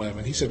 10 and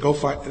 11. He said,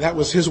 that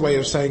was his way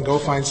of saying, go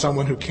find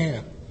someone who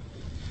can.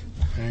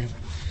 Right?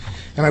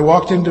 And I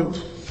walked into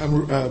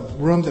a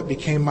room that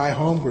became my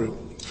home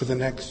group for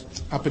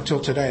up until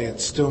today.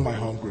 It's still my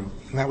home group.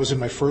 And that was in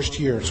my first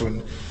year. So in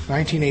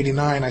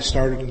 1989, I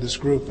started in this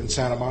group in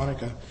Santa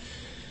Monica.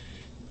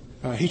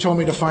 He told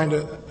me to find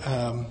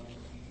an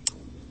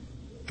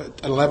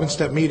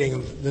 11-step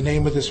meeting. The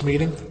name of this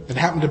meeting, it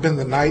happened to have been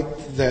the night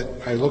that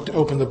I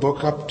opened the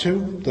book up to,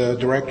 the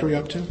directory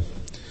up to.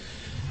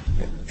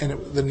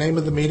 And the name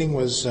of the meeting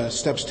was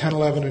steps 10,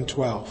 11, and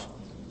 12.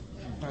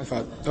 I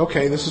thought,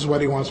 okay, this is what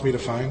he wants me to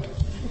find.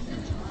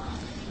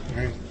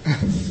 Right.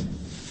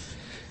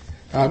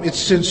 It's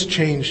since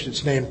changed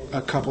its name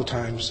a couple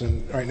times,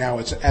 and right now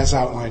it's as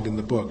outlined in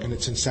the book, and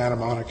it's in Santa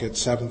Monica at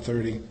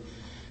 7:30,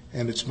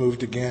 and it's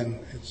moved again.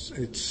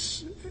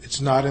 It's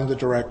not in the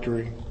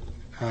directory,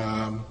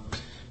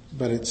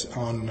 but it's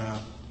on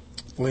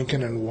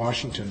Lincoln and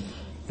Washington,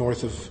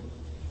 north of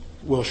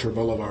Wilshire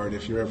Boulevard,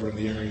 if you're ever in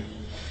the area.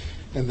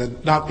 And the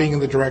not being in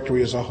the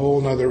directory is a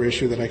whole other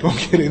issue that I don't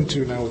get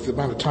into now with the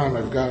amount of time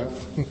I've got.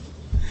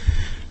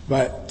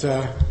 But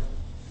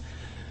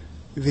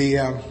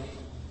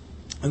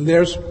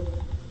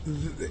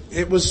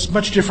it was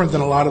much different than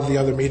a lot of the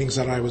other meetings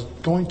that I was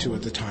going to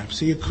at the time.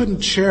 So you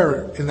couldn't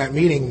share in that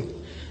meeting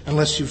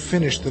unless you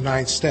finished the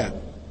 9th step.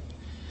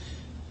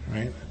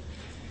 Right?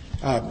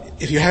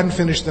 If you hadn't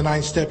finished the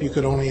 9th step, you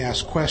could only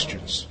ask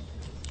questions.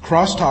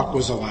 Crosstalk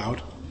was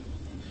allowed.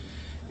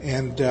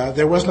 And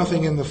there was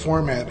nothing in the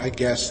format, I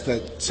guess,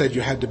 that said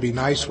you had to be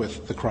nice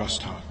with the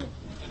crosstalk.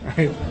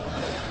 Right?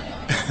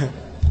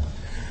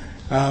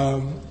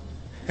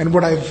 And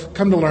what I've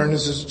come to learn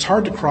is it's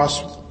hard to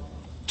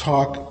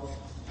cross-talk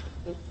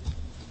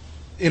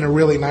in a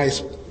really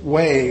nice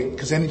way,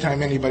 because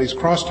anytime anybody's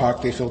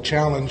cross-talk, they feel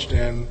challenged,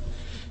 and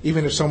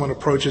even if someone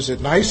approaches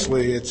it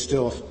nicely, it's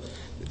still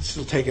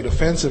take it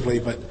offensively.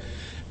 But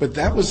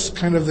that was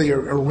kind of the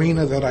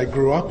arena that I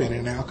grew up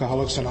in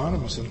Alcoholics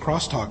Anonymous and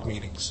crosstalk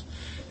meetings.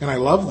 And I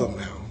love them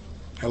now.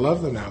 I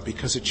love them now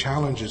because it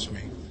challenges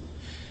me.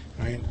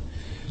 Right?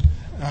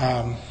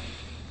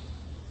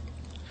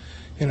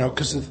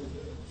 Because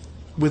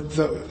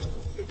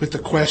with the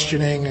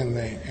questioning and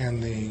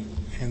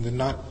the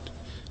not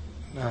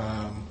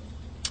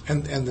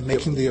and the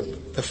making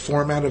the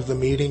format of the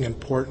meeting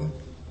important,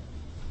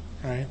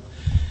 right?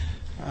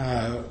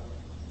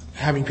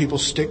 Having people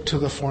stick to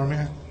the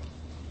format,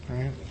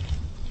 right?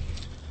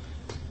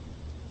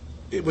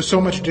 It was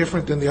so much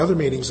different than the other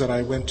meetings that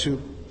I went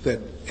to, that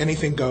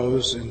anything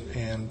goes,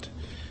 and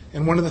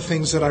one of the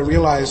things that I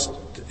realized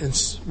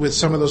with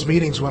some of those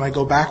meetings, when I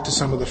go back to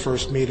some of the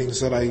first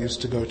meetings that I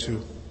used to go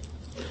to,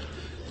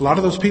 a lot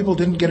of those people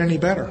didn't get any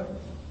better.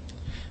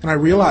 And I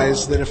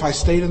realized that if I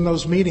stayed in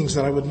those meetings,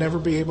 that I would never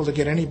be able to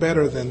get any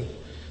better than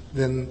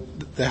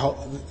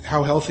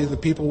how healthy the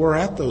people were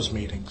at those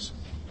meetings,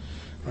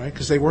 right?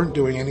 Because they weren't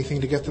doing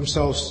anything to get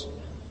themselves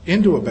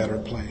into a better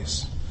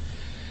place,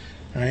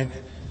 right?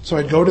 So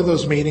I'd go to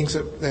those meetings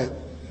that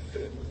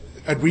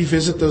I'd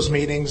revisit those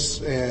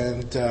meetings,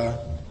 and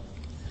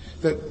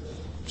that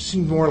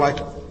seemed more like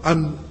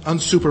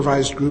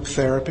unsupervised group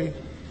therapy,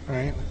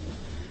 right?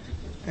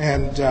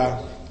 And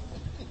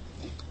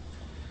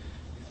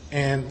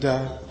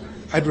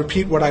I'd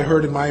repeat what I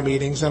heard in my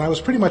meetings, and I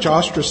was pretty much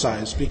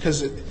ostracized,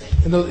 because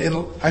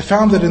I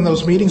found that in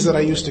those meetings that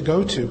I used to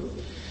go to,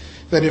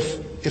 that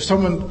if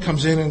someone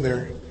comes in and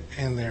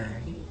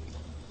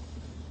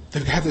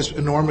they've had this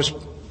enormous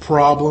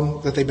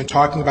problem that they've been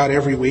talking about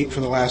every week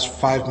for the last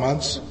 5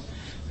 months,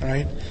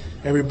 right?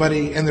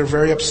 Everybody, and they're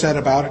very upset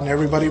about it, and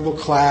everybody will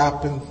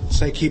clap and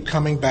say, keep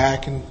coming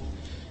back, and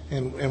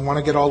want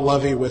to get all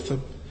lovey with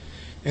them.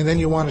 And then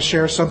you want to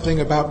share something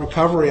about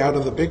recovery out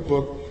of the big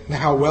book, and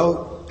how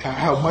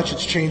much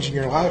it's changing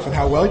your life and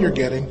how well you're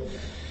getting.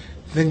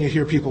 Then you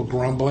hear people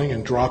grumbling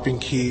and dropping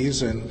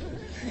keys, and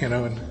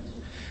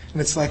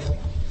it's like,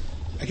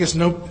 I guess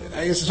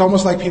it's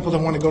almost like people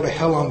don't want to go to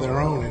hell on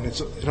their own, and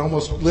it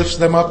almost lifts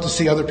them up to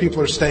see other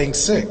people are staying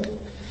sick.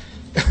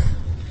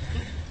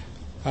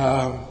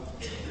 The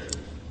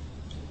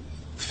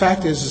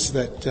fact is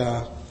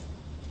that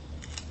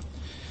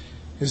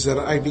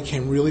I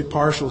became really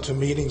partial to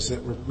meetings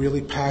that were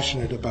really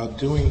passionate about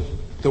doing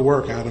the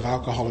work out of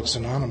Alcoholics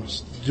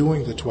Anonymous,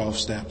 doing the 12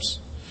 steps,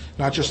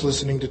 not just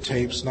listening to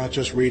tapes, not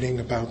just reading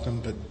about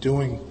them, but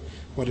doing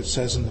what it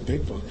says in the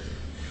big book.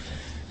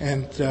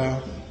 And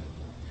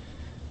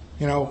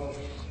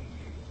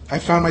I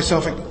found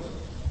myself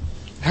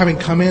having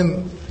come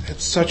in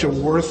at such a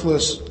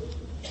worthless,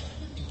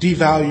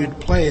 devalued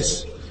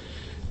place.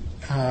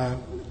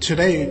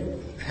 Today,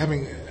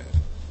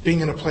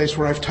 being in a place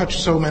where I've touched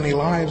so many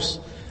lives,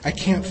 I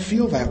can't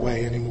feel that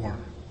way anymore.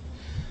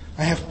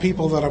 I have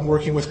people that I'm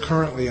working with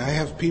currently. I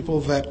have people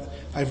that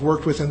I've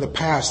worked with in the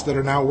past that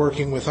are now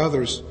working with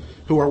others,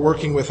 who are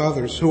working with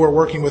others, who are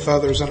working with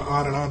others, and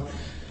on and on.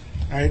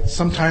 Right?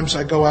 Sometimes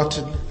I go out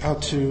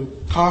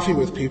to coffee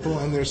with people,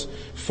 and there's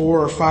 4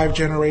 or 5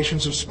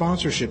 generations of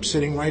sponsorship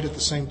sitting right at the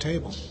same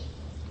table.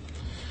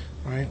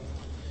 Right?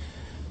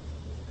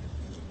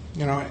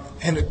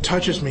 And it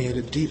touches me at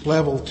a deep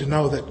level to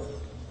know that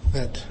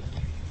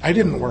I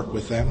didn't work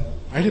with them.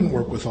 I didn't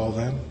work with all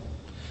them.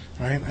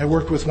 Right? I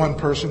worked with one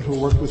person who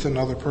worked with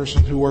another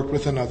person who worked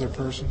with another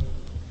person.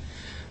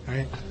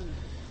 Right?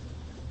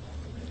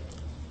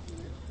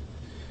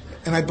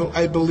 And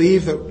I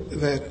believe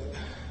that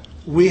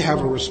we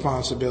have a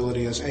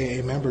responsibility as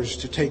AA members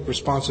to take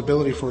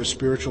responsibility for a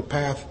spiritual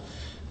path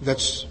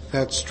that's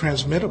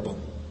transmittable,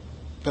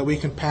 that we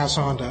can pass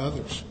on to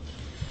others.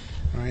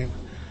 Right?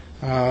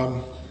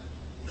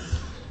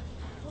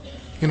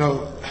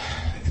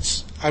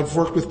 I've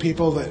worked with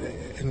people that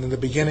in the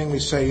beginning we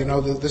say,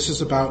 that this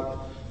is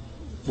about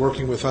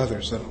working with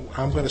others. That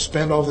I'm going to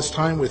spend all this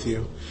time with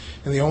you,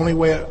 and the only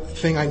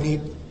thing I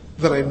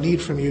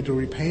need from you to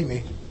repay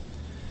me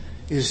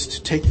is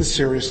to take this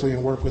seriously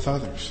and work with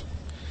others.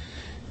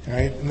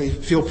 Right? And they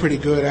feel pretty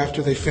good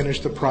after they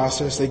finish the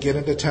process. They get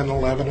into 10 and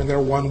 11, and they're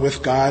one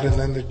with God, and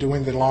then they're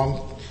doing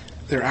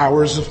their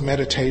hours of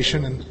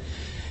meditation, and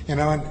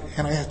I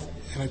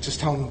just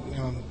tell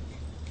them,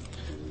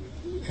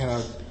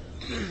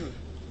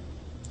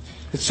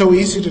 it's so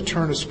easy to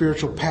turn a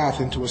spiritual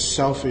path into a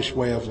selfish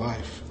way of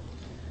life,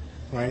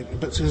 right?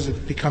 But as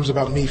it becomes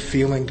about me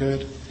feeling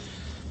good,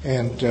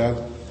 and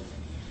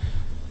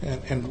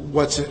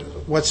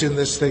what's in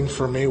this thing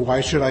for me?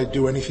 Why should I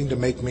do anything to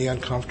make me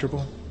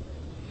uncomfortable,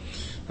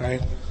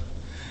 right?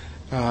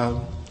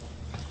 But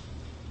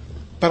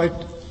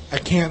I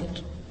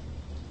can't.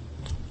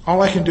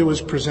 All I can do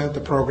is present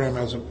the program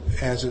as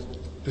it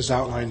is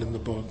outlined in the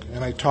book,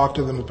 and I talk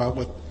to them about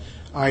what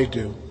I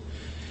do.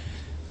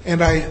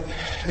 And I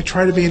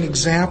try to be an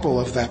example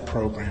of that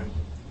program,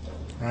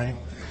 right?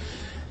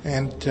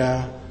 And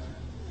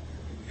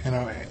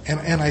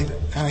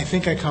I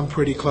think I come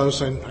pretty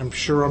close. I'm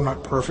sure I'm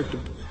not perfect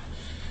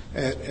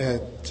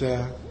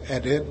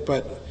at it,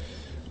 but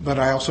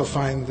I also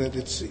find that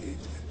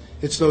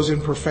it's those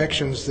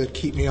imperfections that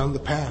keep me on the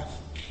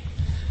path,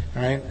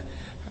 right?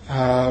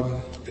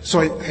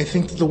 So I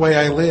think the way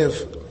I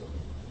live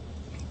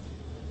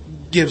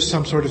gives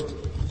some sort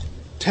of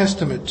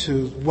testament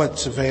to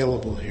what's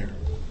available here.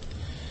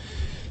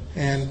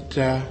 And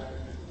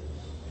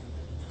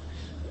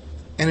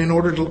And in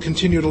order to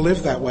continue to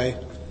live that way,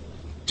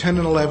 10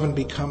 and 11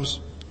 becomes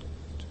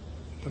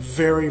a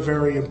very,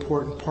 very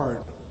important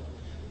part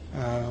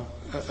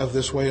of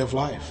this way of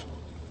life,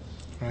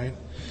 right?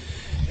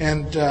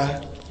 And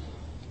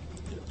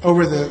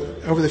over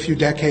the few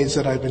decades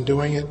that I've been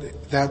doing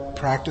it, that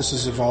practice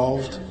has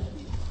evolved,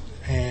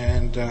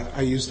 and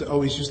I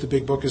always use the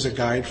Big Book as a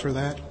guide for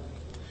that.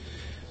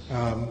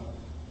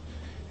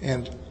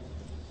 And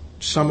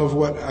some of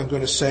what I'm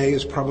going to say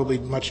is probably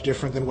much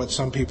different than what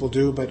some people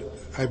do, but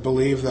I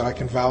believe that I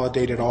can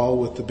validate it all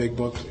with the Big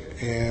Book,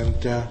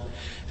 and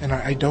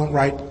I don't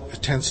write a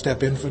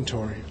 10-step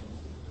inventory,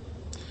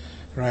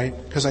 right?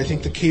 Because I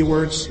think the key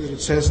words that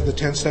it says in the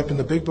 10-step in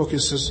the Big Book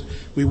says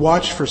we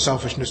watch for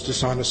selfishness,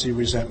 dishonesty,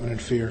 resentment,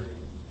 and fear,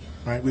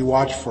 right? We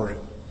watch for it.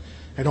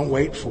 I don't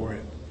wait for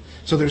it.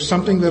 So there's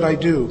something that I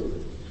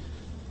do,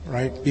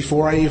 right,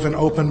 before I even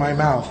open my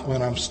mouth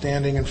when I'm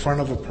standing in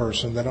front of a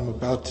person that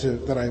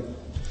I'm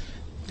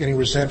getting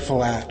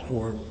resentful at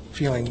or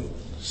feeling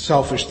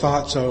selfish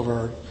thoughts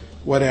over,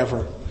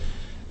 whatever,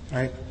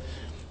 right?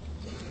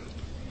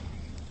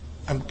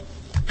 I'm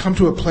come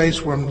to a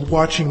place where I'm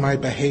watching my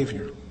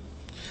behavior.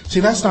 See,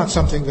 that's not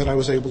something that I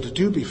was able to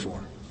do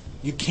before.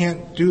 You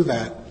can't do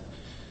that,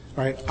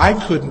 right? I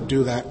couldn't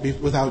do that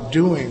without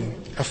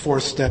doing a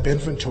 4th-step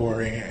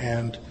inventory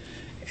and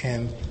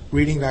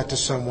reading that to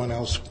someone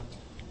else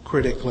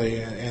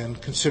critically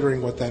and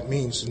considering what that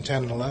means in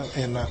 10 and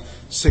 11 and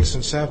 6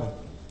 and 7.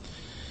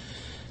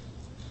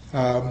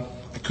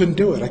 I couldn't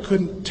do it. I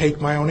couldn't take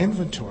my own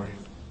inventory,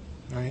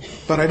 right?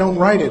 But I don't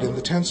write it in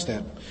the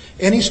 10-step.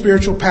 Any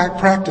spiritual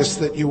practice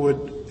that you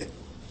would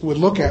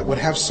look at would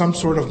have some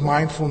sort of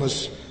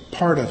mindfulness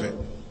part of it,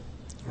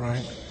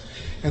 right?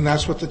 And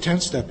that's what the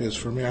 10-step is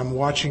for me. I'm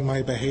watching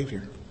my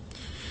behavior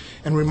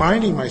and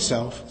reminding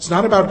myself it's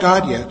not about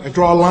God yet. I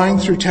draw a line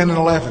through 10 and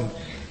 11.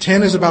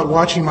 10 is about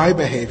watching my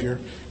behavior,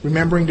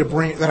 remembering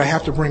that I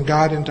have to bring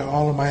God into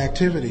all of my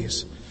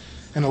activities.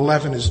 And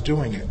 11 is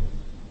doing it.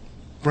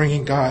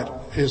 Bringing God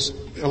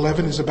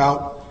 11 is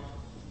about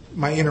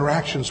my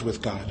interactions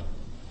with God,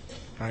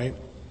 right?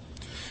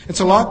 It's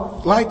a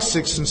lot like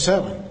 6 and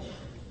 7,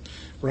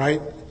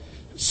 right?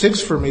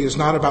 6 for me is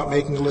not about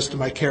making a list of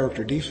my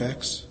character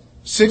defects.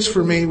 6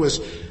 for me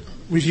was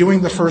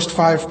reviewing the first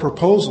 5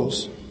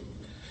 proposals,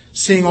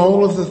 seeing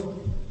all of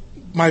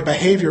my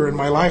behavior in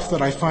my life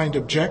that I find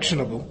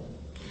objectionable,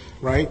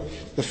 right?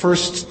 The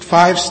first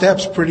 5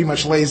 steps pretty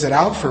much lays it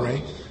out for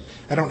me.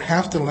 I don't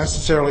have to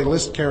necessarily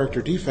list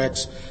character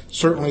defects.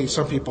 Certainly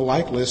some people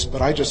like lists,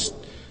 but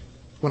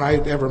when I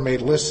ever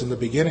made lists in the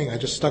beginning, I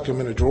just stuck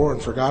them in a drawer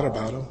and forgot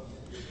about them,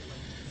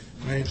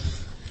 right?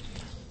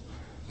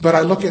 But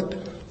I look at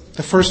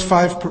the first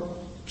 5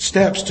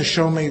 steps to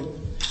show me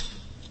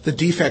the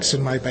defects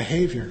in my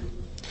behavior.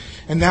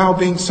 And now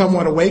being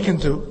somewhat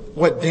awakened to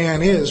what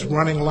Dan is,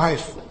 running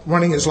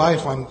his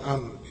life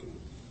on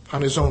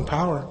his own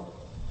power,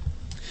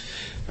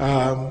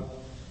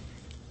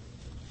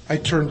 I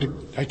turn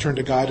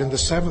to God in the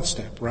 7th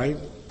step, right?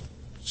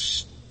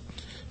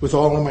 With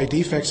all of my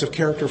defects of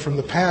character from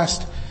the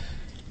past,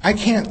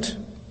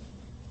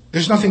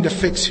 there's nothing to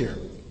fix here.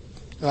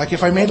 Like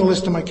if I made a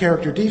list of my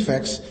character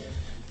defects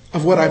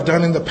of what I've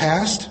done in the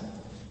past,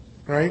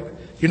 right?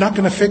 You're not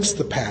going to fix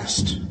the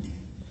past,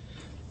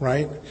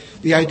 right?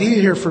 The idea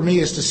here for me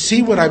is to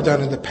see what I've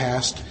done in the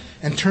past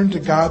and turn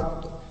to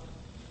God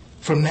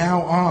from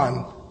now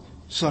on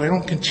so that I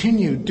don't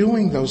continue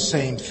doing those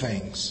same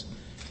things,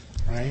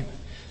 right?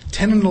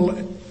 10 and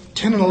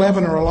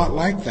 11 are a lot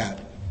like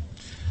that,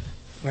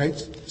 right?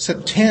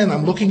 So 10,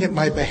 I'm looking at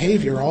my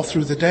behavior all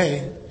through the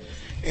day,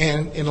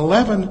 and in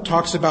 11 it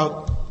talks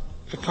about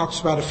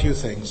a few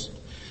things.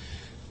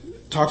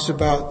 It talks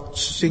about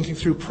thinking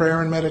through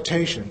prayer and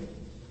meditation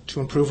to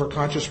improve our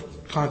conscious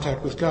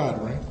contact with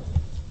God, right?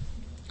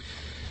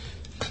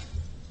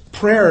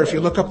 Prayer, if you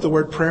look up the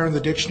word prayer in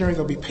the dictionary,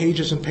 there'll be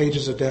pages and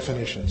pages of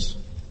definitions,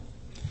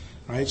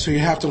 right? So you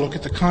have to look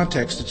at the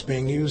context it's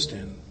being used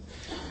in.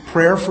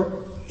 Prayer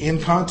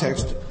in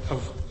context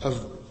of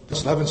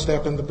this 11th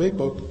step in the Big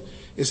Book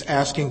is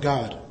asking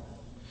God.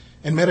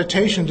 And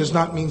meditation does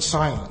not mean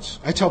silence.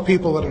 I tell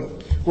people that I'm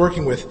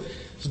working with,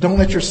 don't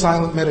let your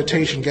silent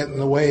meditation get in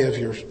the way of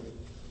your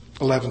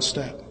 11th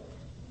step.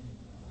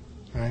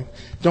 Right?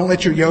 Don't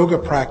let your yoga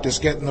practice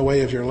get in the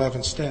way of your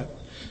 11th step.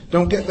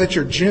 Let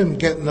your gym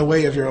get in the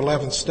way of your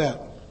 11th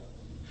step.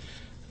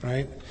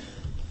 Right?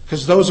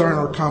 Because those aren't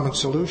our common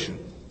solution.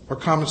 Our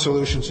common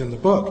solution's in the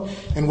book.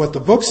 And what the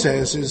book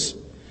says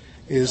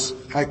is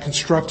I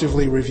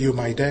constructively review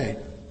my day.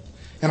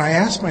 And I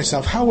ask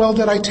myself, how well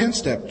did I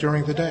 10-step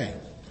during the day?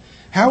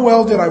 How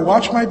well did I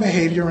watch my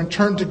behavior and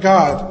turn to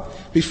God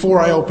before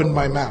I opened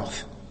my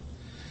mouth?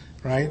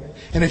 Right?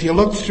 And if you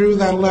look through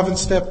that 11th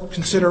step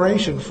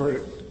consideration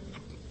for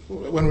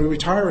when we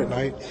retire at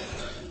night,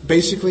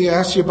 basically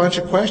asks you a bunch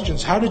of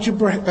questions. How did you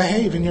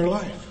behave in your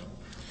life?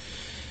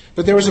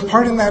 But there was a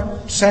part in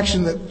that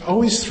section that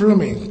always threw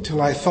me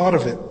till I thought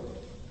of it,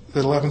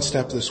 the 11th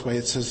step this way.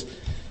 It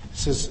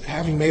says,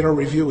 having made our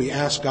review, we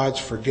ask God's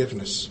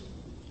forgiveness.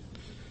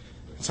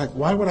 It's like,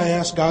 why would I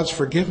ask God's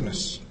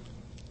forgiveness?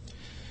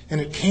 And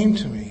it came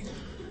to me.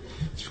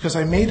 It's because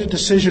I made a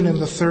decision in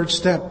the third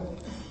step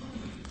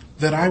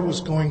that I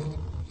was going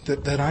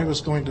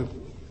to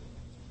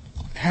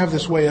have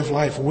this way of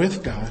life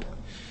with God.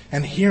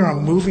 And here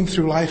I'm moving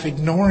through life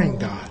ignoring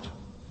God.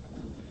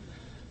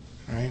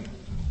 Right?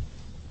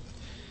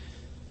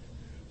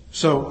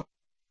 So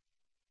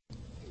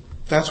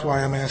that's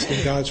why I'm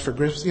asking God's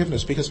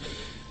forgiveness, because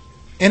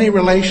any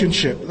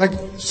relationship, like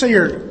say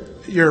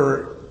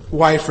your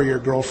wife or your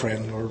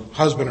girlfriend or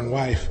husband and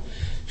wife,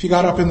 if you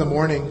got up in the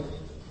morning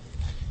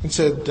and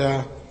said,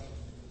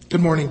 good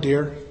morning,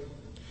 dear,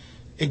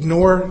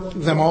 ignore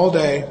them all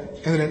day,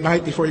 and then at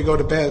night before you go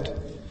to bed,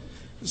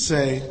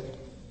 say,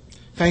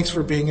 thanks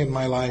for being in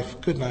my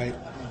life. Good night.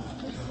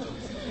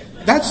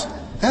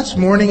 That's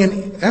morning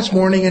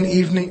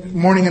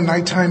and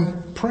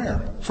nighttime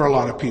prayer for a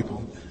lot of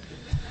people.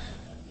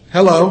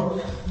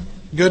 Hello,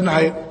 good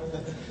night,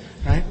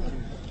 right?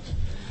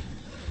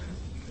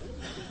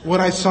 What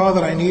I saw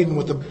that I need and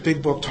what the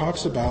big book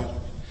talks about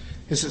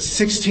is a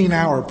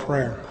 16-hour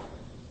prayer,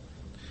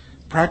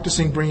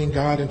 practicing bringing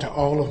God into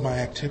all of my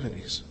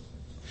activities.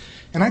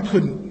 And I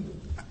couldn't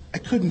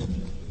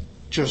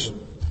just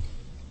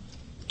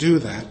do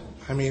that.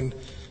 I mean,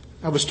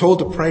 I was told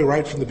to pray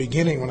right from the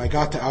beginning when I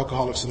got to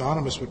Alcoholics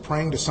Anonymous, but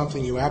praying to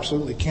something you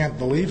absolutely can't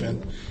believe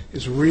in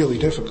is really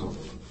difficult.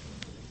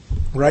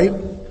 Right?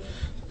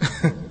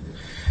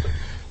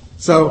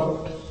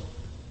 So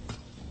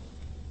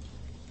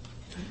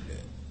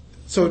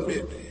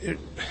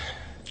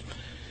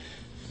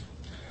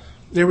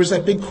there was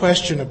that big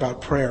question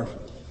about prayer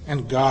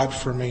and God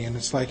for me. And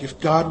it's like, if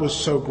God was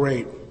so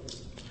great,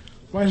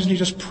 why doesn't he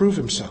just prove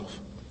himself?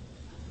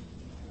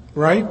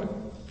 Right?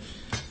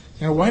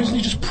 Why doesn't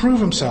he just prove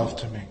himself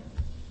to me?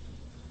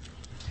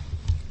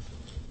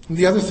 And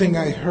the other thing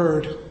I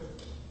heard,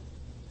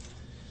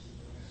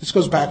 this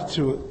goes back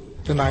to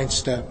the 9th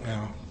step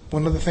now.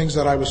 One of the things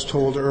that I was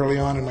told early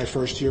on in my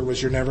first year was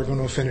you're never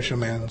going to finish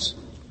amends.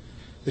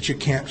 That you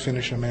can't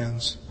finish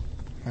amends.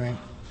 Right?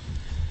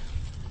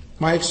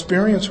 My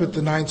experience with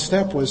the 9th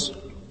step was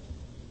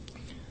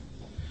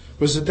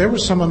that there were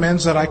some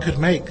amends that I could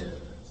make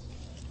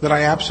that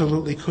I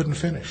absolutely couldn't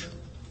finish.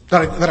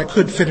 That I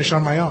could finish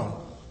on my own.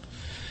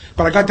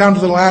 But I got down to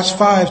the last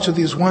 5, to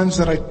these ones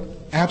that I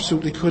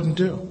absolutely couldn't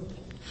do.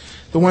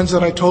 The ones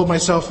that I told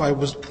myself I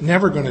was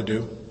never going to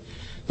do.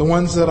 The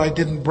ones that I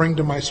didn't bring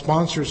to my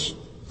sponsors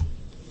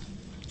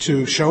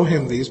to show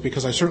him these,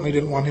 because I certainly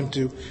didn't want him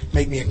to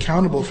make me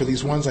accountable for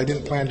these ones I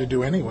didn't plan to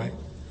do anyway.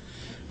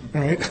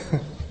 All right?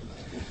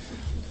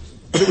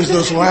 But it was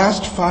those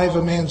last 5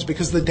 amends,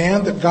 because the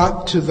Dan that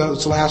got to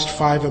those last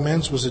 5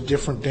 amends was a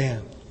different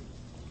Dan.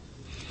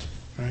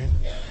 Right?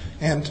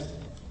 And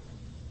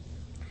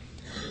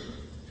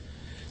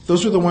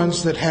those are the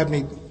ones that had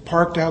me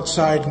parked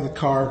outside in the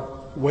car,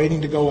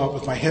 waiting to go up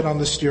with my head on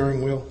the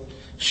steering wheel,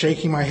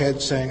 shaking my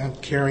head, saying, I'm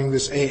carrying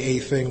this AA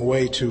thing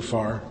way too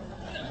far.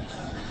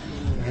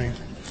 Right?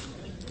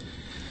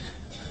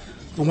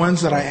 The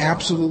ones that I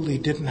absolutely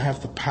didn't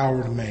have the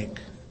power to make.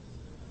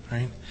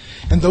 Right?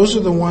 And those are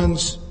the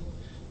ones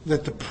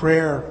that the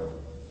prayer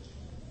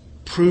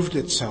proved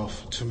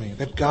itself to me,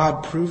 that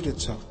God proved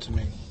itself to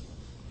me.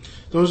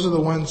 Those are the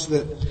ones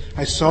that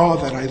I saw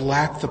that I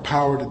lacked the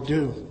power to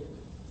do.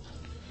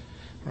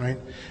 Right?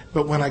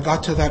 But when I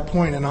got to that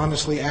point and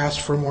honestly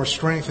asked for more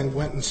strength and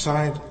went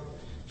inside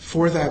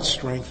for that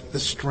strength, the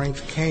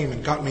strength came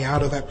and got me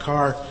out of that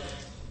car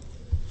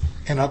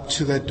and up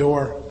to that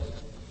door.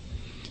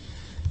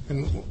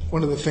 And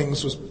one of the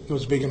things that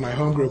was big in my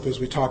home group is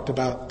we talked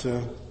about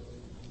the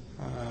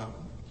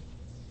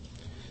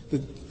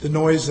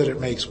noise that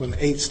it makes when the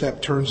 8th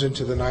step turns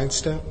into the 9th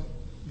step.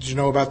 Did you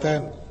know about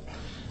that?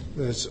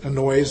 There's a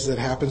noise that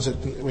happens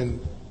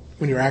when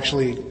you're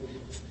actually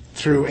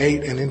through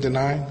 8 and into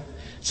 9. It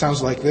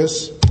sounds like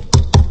this.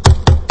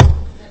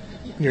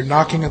 And you're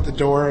knocking at the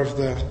door of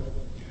the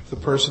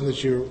person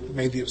that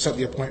you set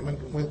the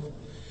appointment with.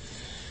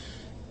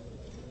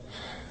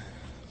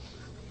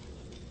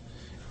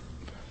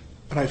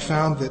 But I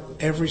found that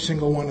every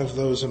single one of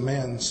those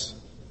amends,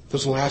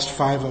 those last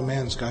 5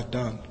 amends, got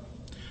done.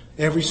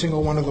 Every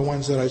single one of the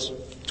ones that I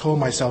told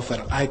myself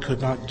that I could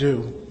not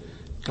do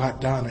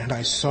got done. And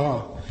I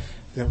saw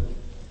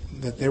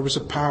that there was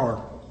a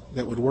power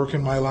that would work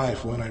in my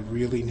life when I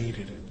really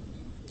needed it.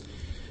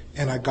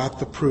 And I got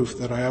the proof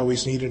that I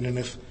always needed. And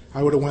if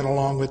I would have went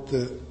along with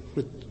the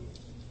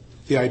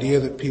idea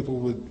that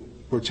people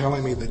were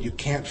telling me that you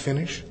can't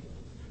finish,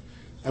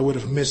 I would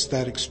have missed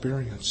that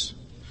experience.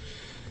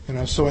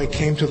 So I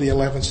came to the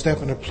 11th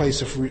step in a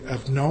place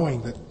of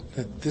knowing that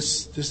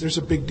this there's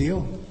a big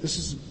deal.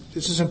 This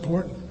is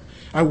important.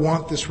 I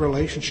want this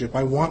relationship.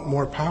 I want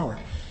more power,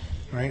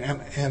 right?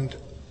 And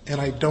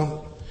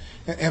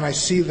I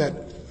see that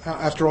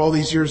after all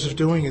these years of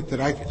doing it,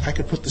 that I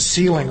could put the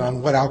ceiling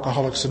on what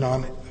Alcoholics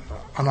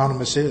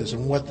Anonymous is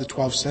and what the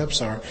 12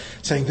 steps are,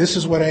 saying this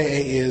is what AA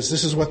is.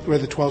 This is where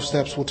the 12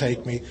 steps will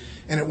take me,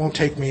 and it won't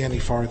take me any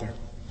farther,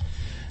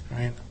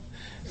 right?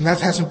 And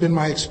that hasn't been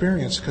my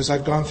experience because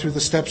I've gone through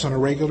the steps on a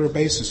regular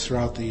basis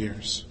throughout the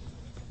years.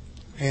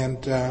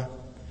 And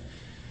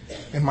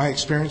my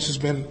experience has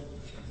been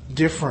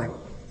different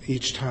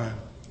each time.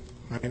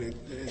 Right?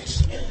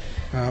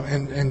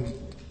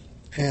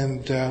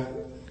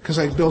 Because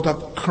I build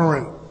up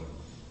current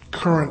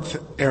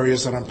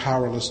areas that I'm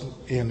powerless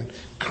in,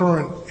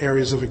 current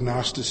areas of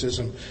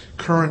agnosticism,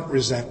 current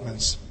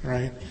resentments,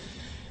 right?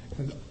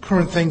 And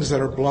current things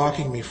that are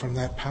blocking me from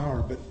that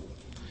power.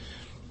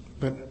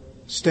 But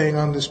staying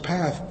on this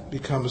path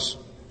becomes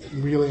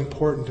really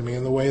important to me,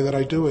 and the way that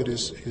I do it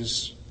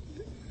is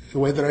the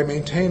way that I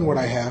maintain what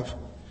I have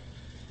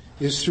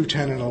is through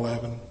 10 and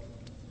 11,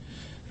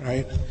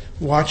 right?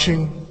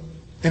 Watching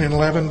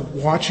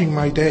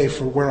my day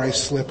for where I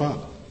slip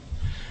up.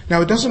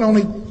 Now, it doesn't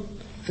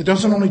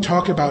only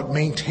talk about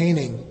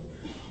maintaining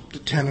the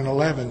 10 and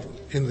 11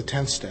 in the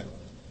 10th step,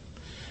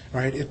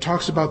 right? It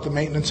talks about the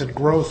maintenance and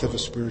growth of a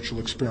spiritual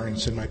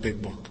experience in my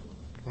big book,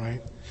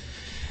 right?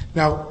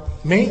 Now,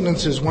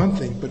 maintenance is one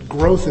thing, but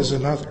growth is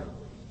another,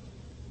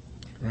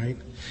 right?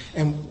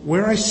 And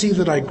where I see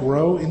that I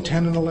grow in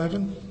 10 and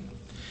 11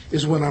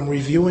 is when I'm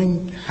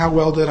reviewing how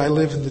well did I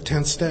live in the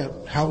 10th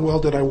step, how well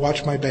did I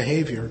watch my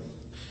behavior,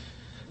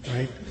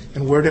 right?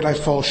 And where did I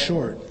fall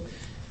short?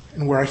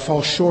 And where I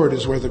fall short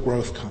is where the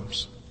growth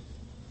comes.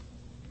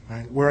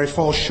 Right? Where I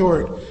fall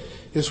short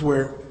is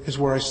where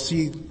I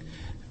see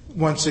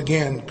once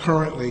again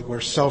currently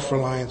where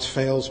self-reliance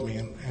fails me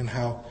and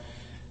how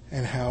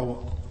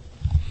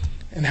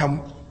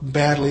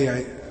badly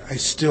I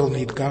still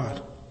need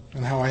God,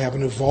 and how I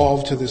haven't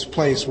evolved to this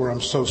place where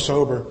I'm so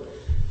sober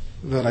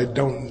that I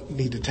don't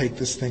need to take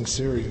this thing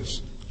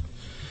serious.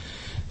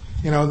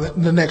 You know,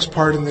 the next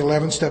part in the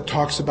 11th step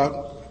talks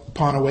about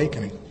upon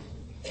awakening,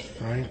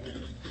 right?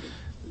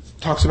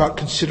 Talks about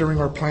considering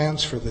our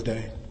plans for the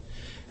day.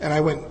 And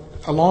I went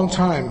a long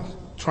time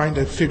trying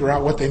to figure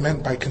out what they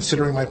meant by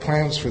considering my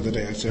plans for the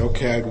day. I'd say,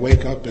 okay, I'd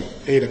wake up at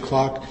 8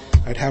 o'clock,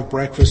 I'd have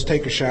breakfast,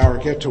 take a shower,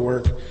 get to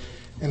work.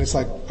 And it's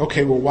like,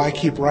 okay, well, why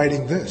keep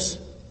writing this?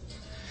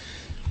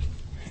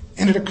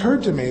 And it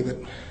occurred to me that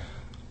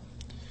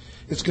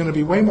it's going to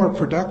be way more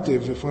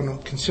productive if when I'm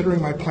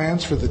considering my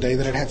plans for the day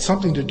that it had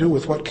something to do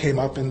with what came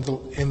up in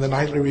the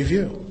nightly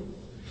review.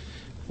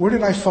 Where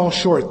did I fall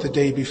short the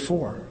day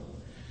before?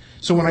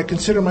 So when I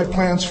consider my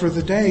plans for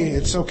the day,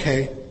 it's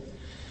okay.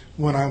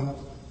 When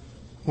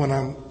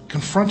I'm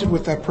confronted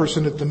with that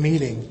person at the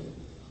meeting,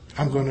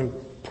 I'm going to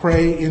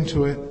pray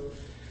into it,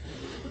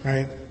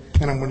 right?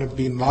 And I'm going to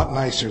be a lot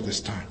nicer this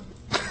time.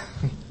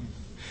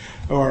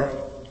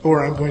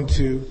 or I'm going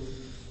to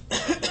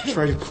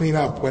try to clean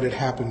up what had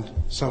happened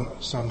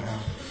somehow,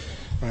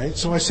 right?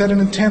 So I set an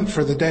intent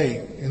for the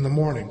day in the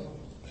morning,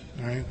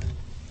 right?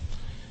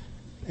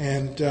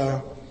 And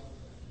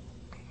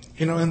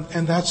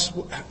and that's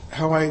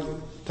how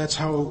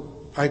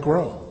I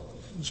grow.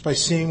 It's by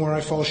seeing where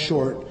I fall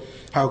short,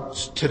 how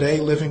today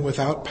living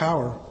without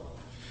power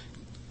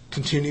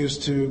continues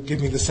to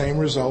give me the same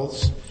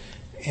results,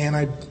 and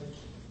I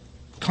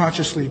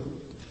consciously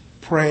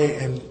pray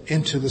and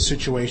into the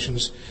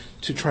situations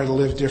to try to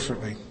live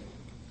differently,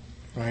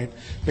 right?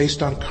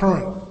 Based on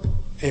current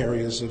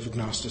areas of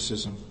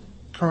agnosticism,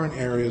 current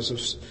areas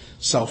of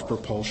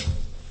self-propulsion.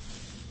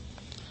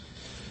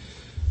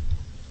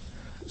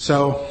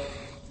 So,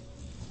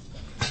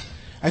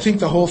 I think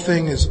the whole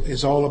thing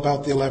is all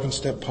about the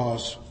 11-step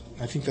pause.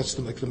 I think that's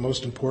the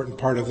most important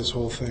part of this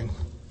whole thing.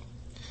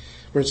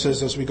 Where it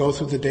says, as we go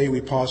through the day,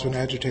 we pause when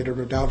agitated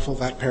or doubtful,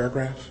 that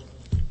paragraph.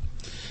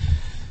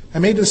 I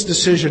made this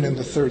decision in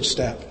the 3rd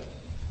step,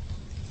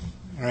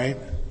 right?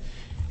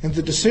 And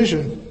the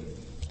decision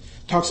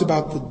talks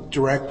about the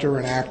director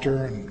and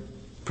actor and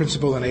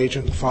principal and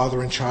agent,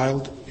 father and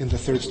child in the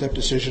 3rd step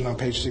decision on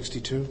page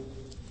 62.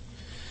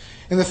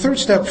 And the 3rd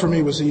step for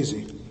me was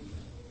easy.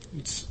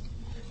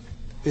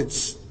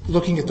 It's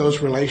looking at those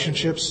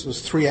relationships,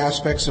 those 3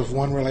 aspects of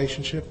one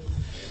relationship.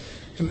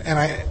 And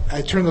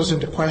I turn those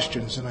into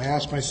questions, and I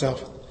ask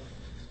myself,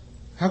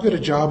 how good a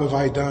job have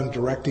I done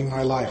directing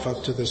my life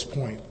up to this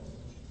point?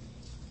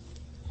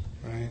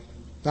 Right?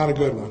 Not a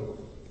good one.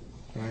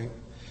 Right?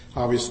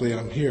 Obviously,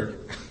 I'm here.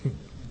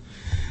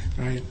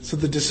 Right? So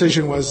the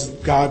decision was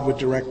God would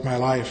direct my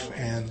life,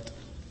 and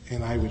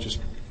I would just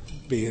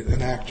be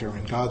an actor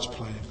in God's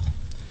play.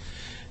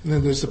 And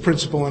then there's the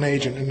principal and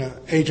agent. And the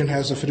agent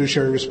has a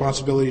fiduciary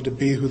responsibility to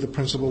be who the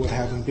principal would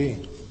have him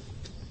be.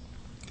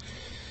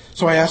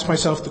 So I asked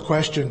myself the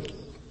question,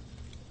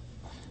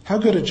 how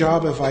good a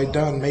job have I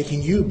done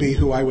making you be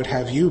who I would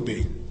have you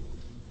be?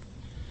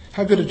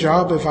 How good a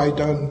job have I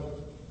done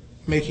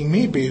making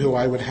me be who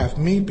I would have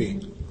me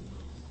be?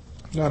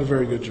 Not a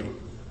very good job.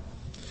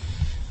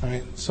 All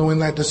right. So in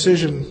that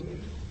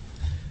decision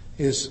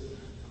is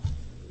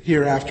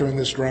hereafter in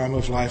this drama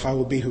of life, I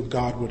will be who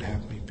God would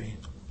have me be.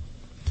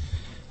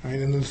 Right?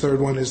 And the 3rd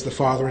one is the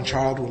father and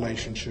child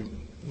relationship.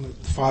 The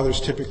father's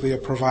typically a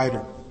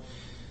provider.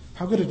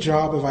 How good a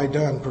job have I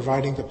done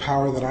providing the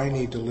power that I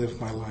need to live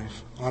my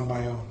life on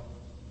my own?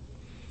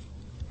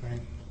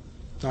 Right?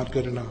 Not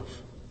good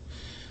enough.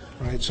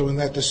 right? So in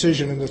that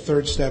decision, in the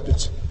third step,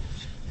 it's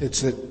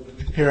that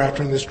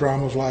hereafter in this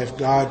drama of life,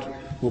 God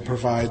will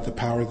provide the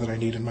power that I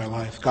need in my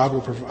life.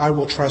 I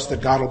will trust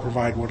that God will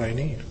provide what I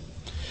need.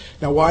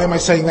 Now, why am I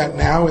saying that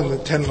now in the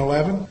 10 and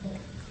 11?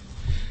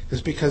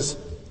 Is because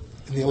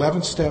in the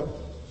 11th step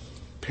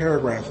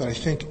paragraph, that I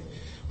think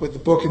what the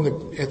book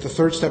at the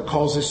third step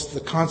calls this the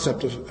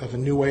concept of a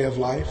new way of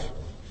life.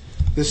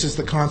 This is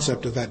the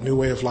concept of that new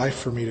way of life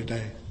for me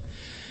today.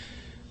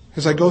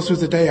 As I go through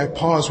the day, I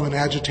pause when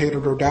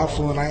agitated or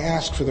doubtful, and I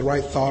ask for the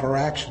right thought or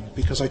action,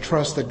 because I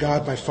trust that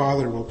God, my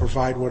Father, will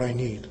provide what I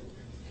need.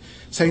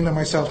 Saying to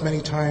myself many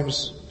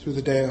times through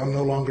the day, I'm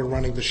no longer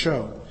running the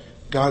show.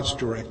 God's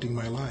directing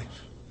my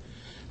life.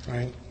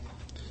 Right?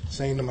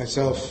 Saying to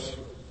myself,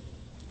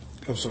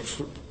 I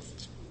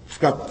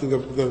forgot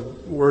the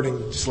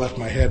wording, just left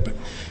my head, but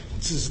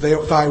it says,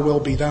 thy will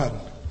be done.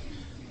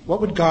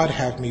 What would God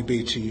have me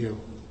be to you?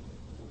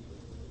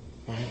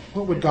 Right?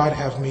 What would God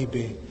have me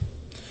be?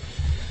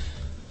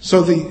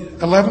 So the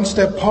 11th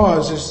step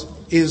pause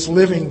is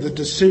living the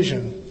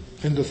decision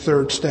in the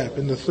third step.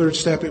 In the third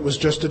step, it was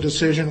just a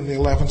decision. In the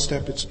 11th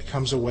step, it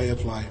becomes a way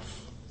of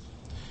life.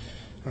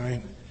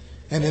 Right?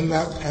 And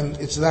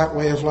it's that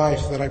way of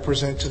life that I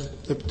present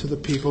to the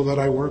people that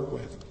I work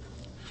with.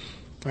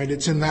 Right?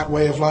 It's in that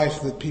way of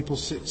life that people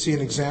see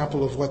an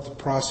example of what the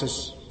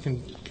process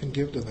can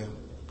give to them,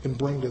 can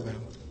bring to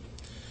them.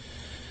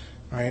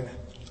 Right?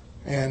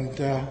 And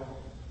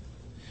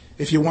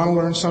if you want to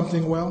learn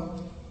something well,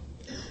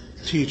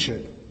 teach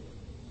it.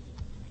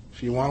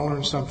 If you want to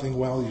learn something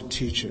well, you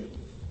teach it.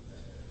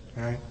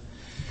 Right?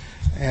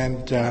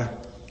 And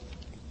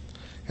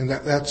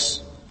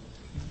that's,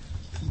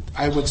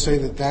 I would say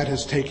that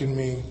has taken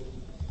me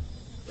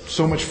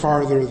so much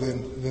farther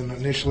than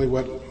initially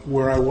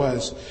where I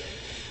was.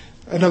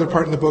 Another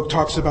part in the book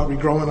talks about we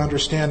grow in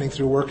understanding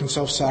through work and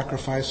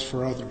self-sacrifice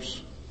for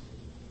others.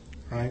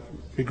 Right?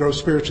 We grow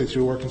spiritually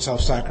through work and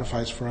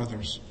self-sacrifice for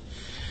others.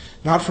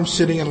 Not from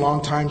sitting in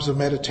long times of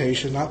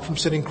meditation, not from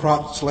sitting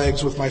crossed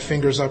legs with my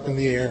fingers up in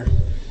the air.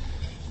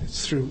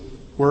 It's through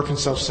work and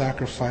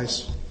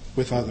self-sacrifice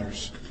with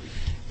others.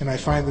 And I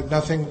find that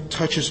nothing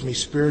touches me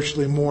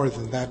spiritually more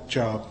than that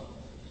job.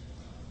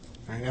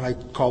 Right? And I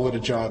call it a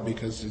job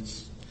because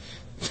it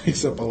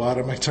takes up a lot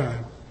of my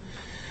time.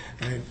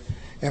 Right?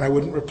 And I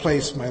wouldn't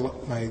replace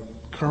my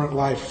current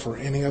life for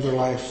any other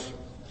life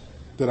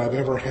that I've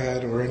ever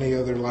had or any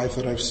other life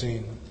that I've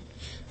seen.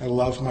 I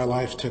love my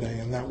life today,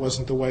 and that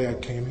wasn't the way I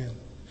came in.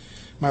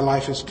 My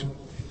life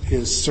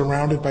is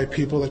surrounded by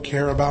people that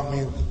care about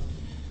me,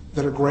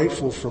 that are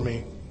grateful to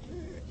me.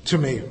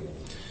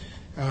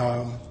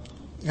 And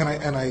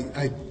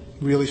I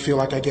really feel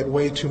like I get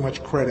way too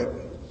much credit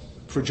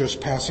for just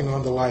passing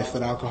on the life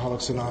that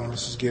Alcoholics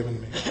Anonymous has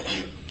given me.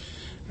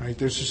 Right?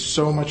 There's just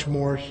so much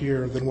more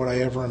here than what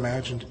I ever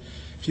imagined.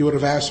 If you would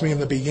have asked me in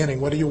the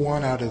beginning, what do you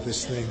want out of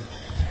this thing?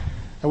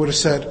 I would have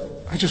said,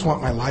 I just want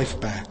my life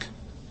back.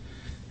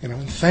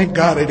 And thank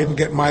God I didn't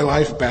get my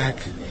life back.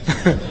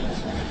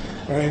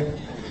 Right?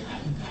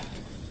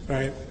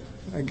 Right?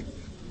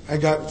 I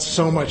got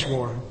so much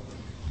more.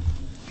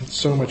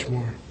 So much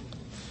more.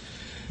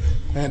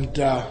 And,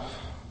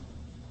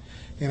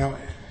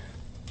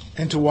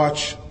 and to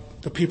watch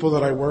the people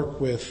that I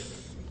work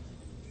with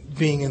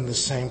being in the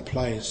same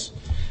place.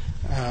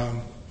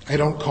 I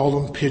don't call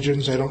them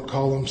pigeons. I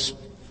call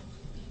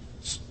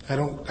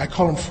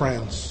them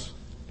friends.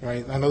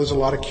 Right? I know there's a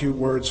lot of cute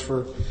words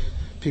for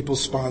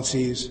people's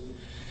sponsees.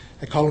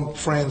 I call them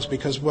friends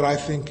because what I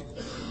think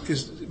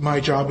is my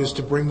job is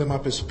to bring them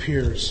up as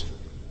peers.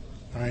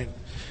 Right?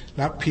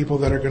 Not people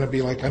that are going to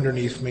be like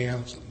underneath me.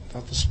 I'm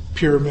not this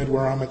pyramid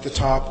where I'm at the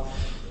top.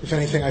 If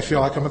anything, I feel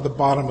like I'm at the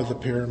bottom of the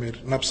pyramid,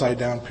 an upside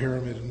down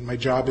pyramid. And my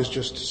job is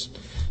just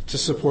to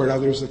support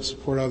others that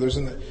support others.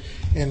 And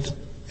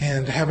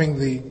having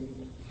the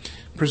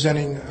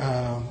presenting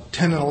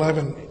 10 and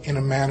 11 in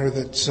a manner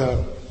that's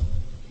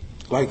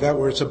like that,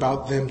 where it's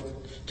about them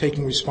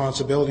taking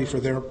responsibility for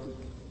their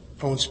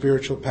own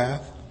spiritual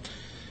path.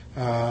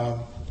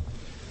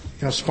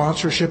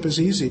 Sponsorship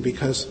is easy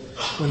because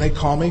when they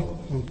call me,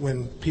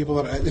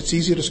 it's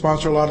easy to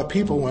sponsor a lot of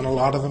people when a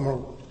lot of them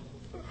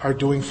are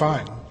doing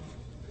fine,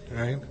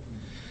 right?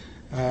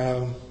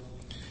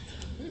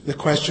 The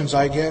questions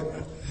I get,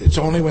 it's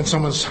only when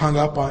someone's hung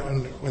up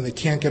on when they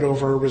can't get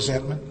over a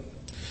resentment,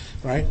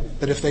 right?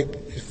 That if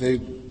they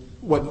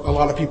what a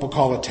lot of people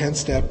call a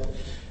 10-step,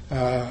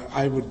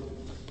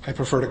 I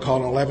prefer to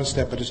call it an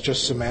 11-step, but it's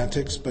just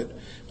semantics. But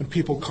when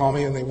people call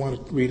me and they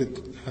want to read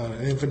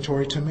an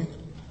inventory to me,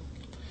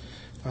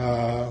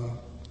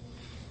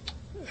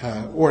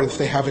 or if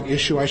they have an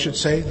issue, I should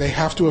say, they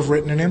have to have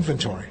written an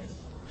inventory,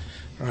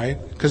 right?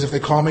 Because if they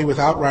call me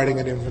without writing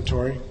an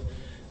inventory,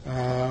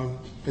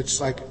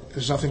 it's like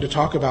there's nothing to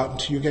talk about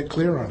until you get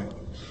clear on it,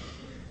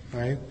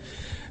 right?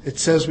 It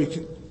says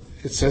in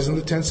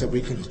the 10-step,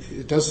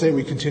 it does say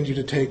we continue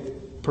to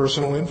take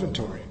personal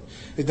inventory.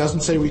 It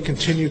doesn't say we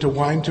continue to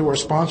whine to our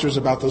sponsors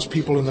about those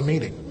people in the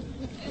meeting,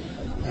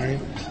 right?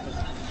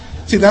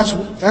 See,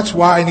 that's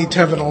why I need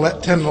 10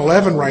 and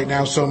 11 right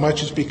now so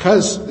much, is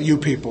because you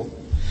people.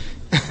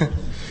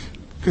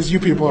 Because you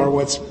people are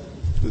what's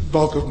the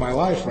bulk of my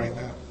life right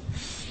now.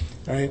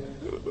 Right?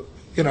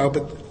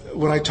 But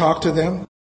when I talk to them,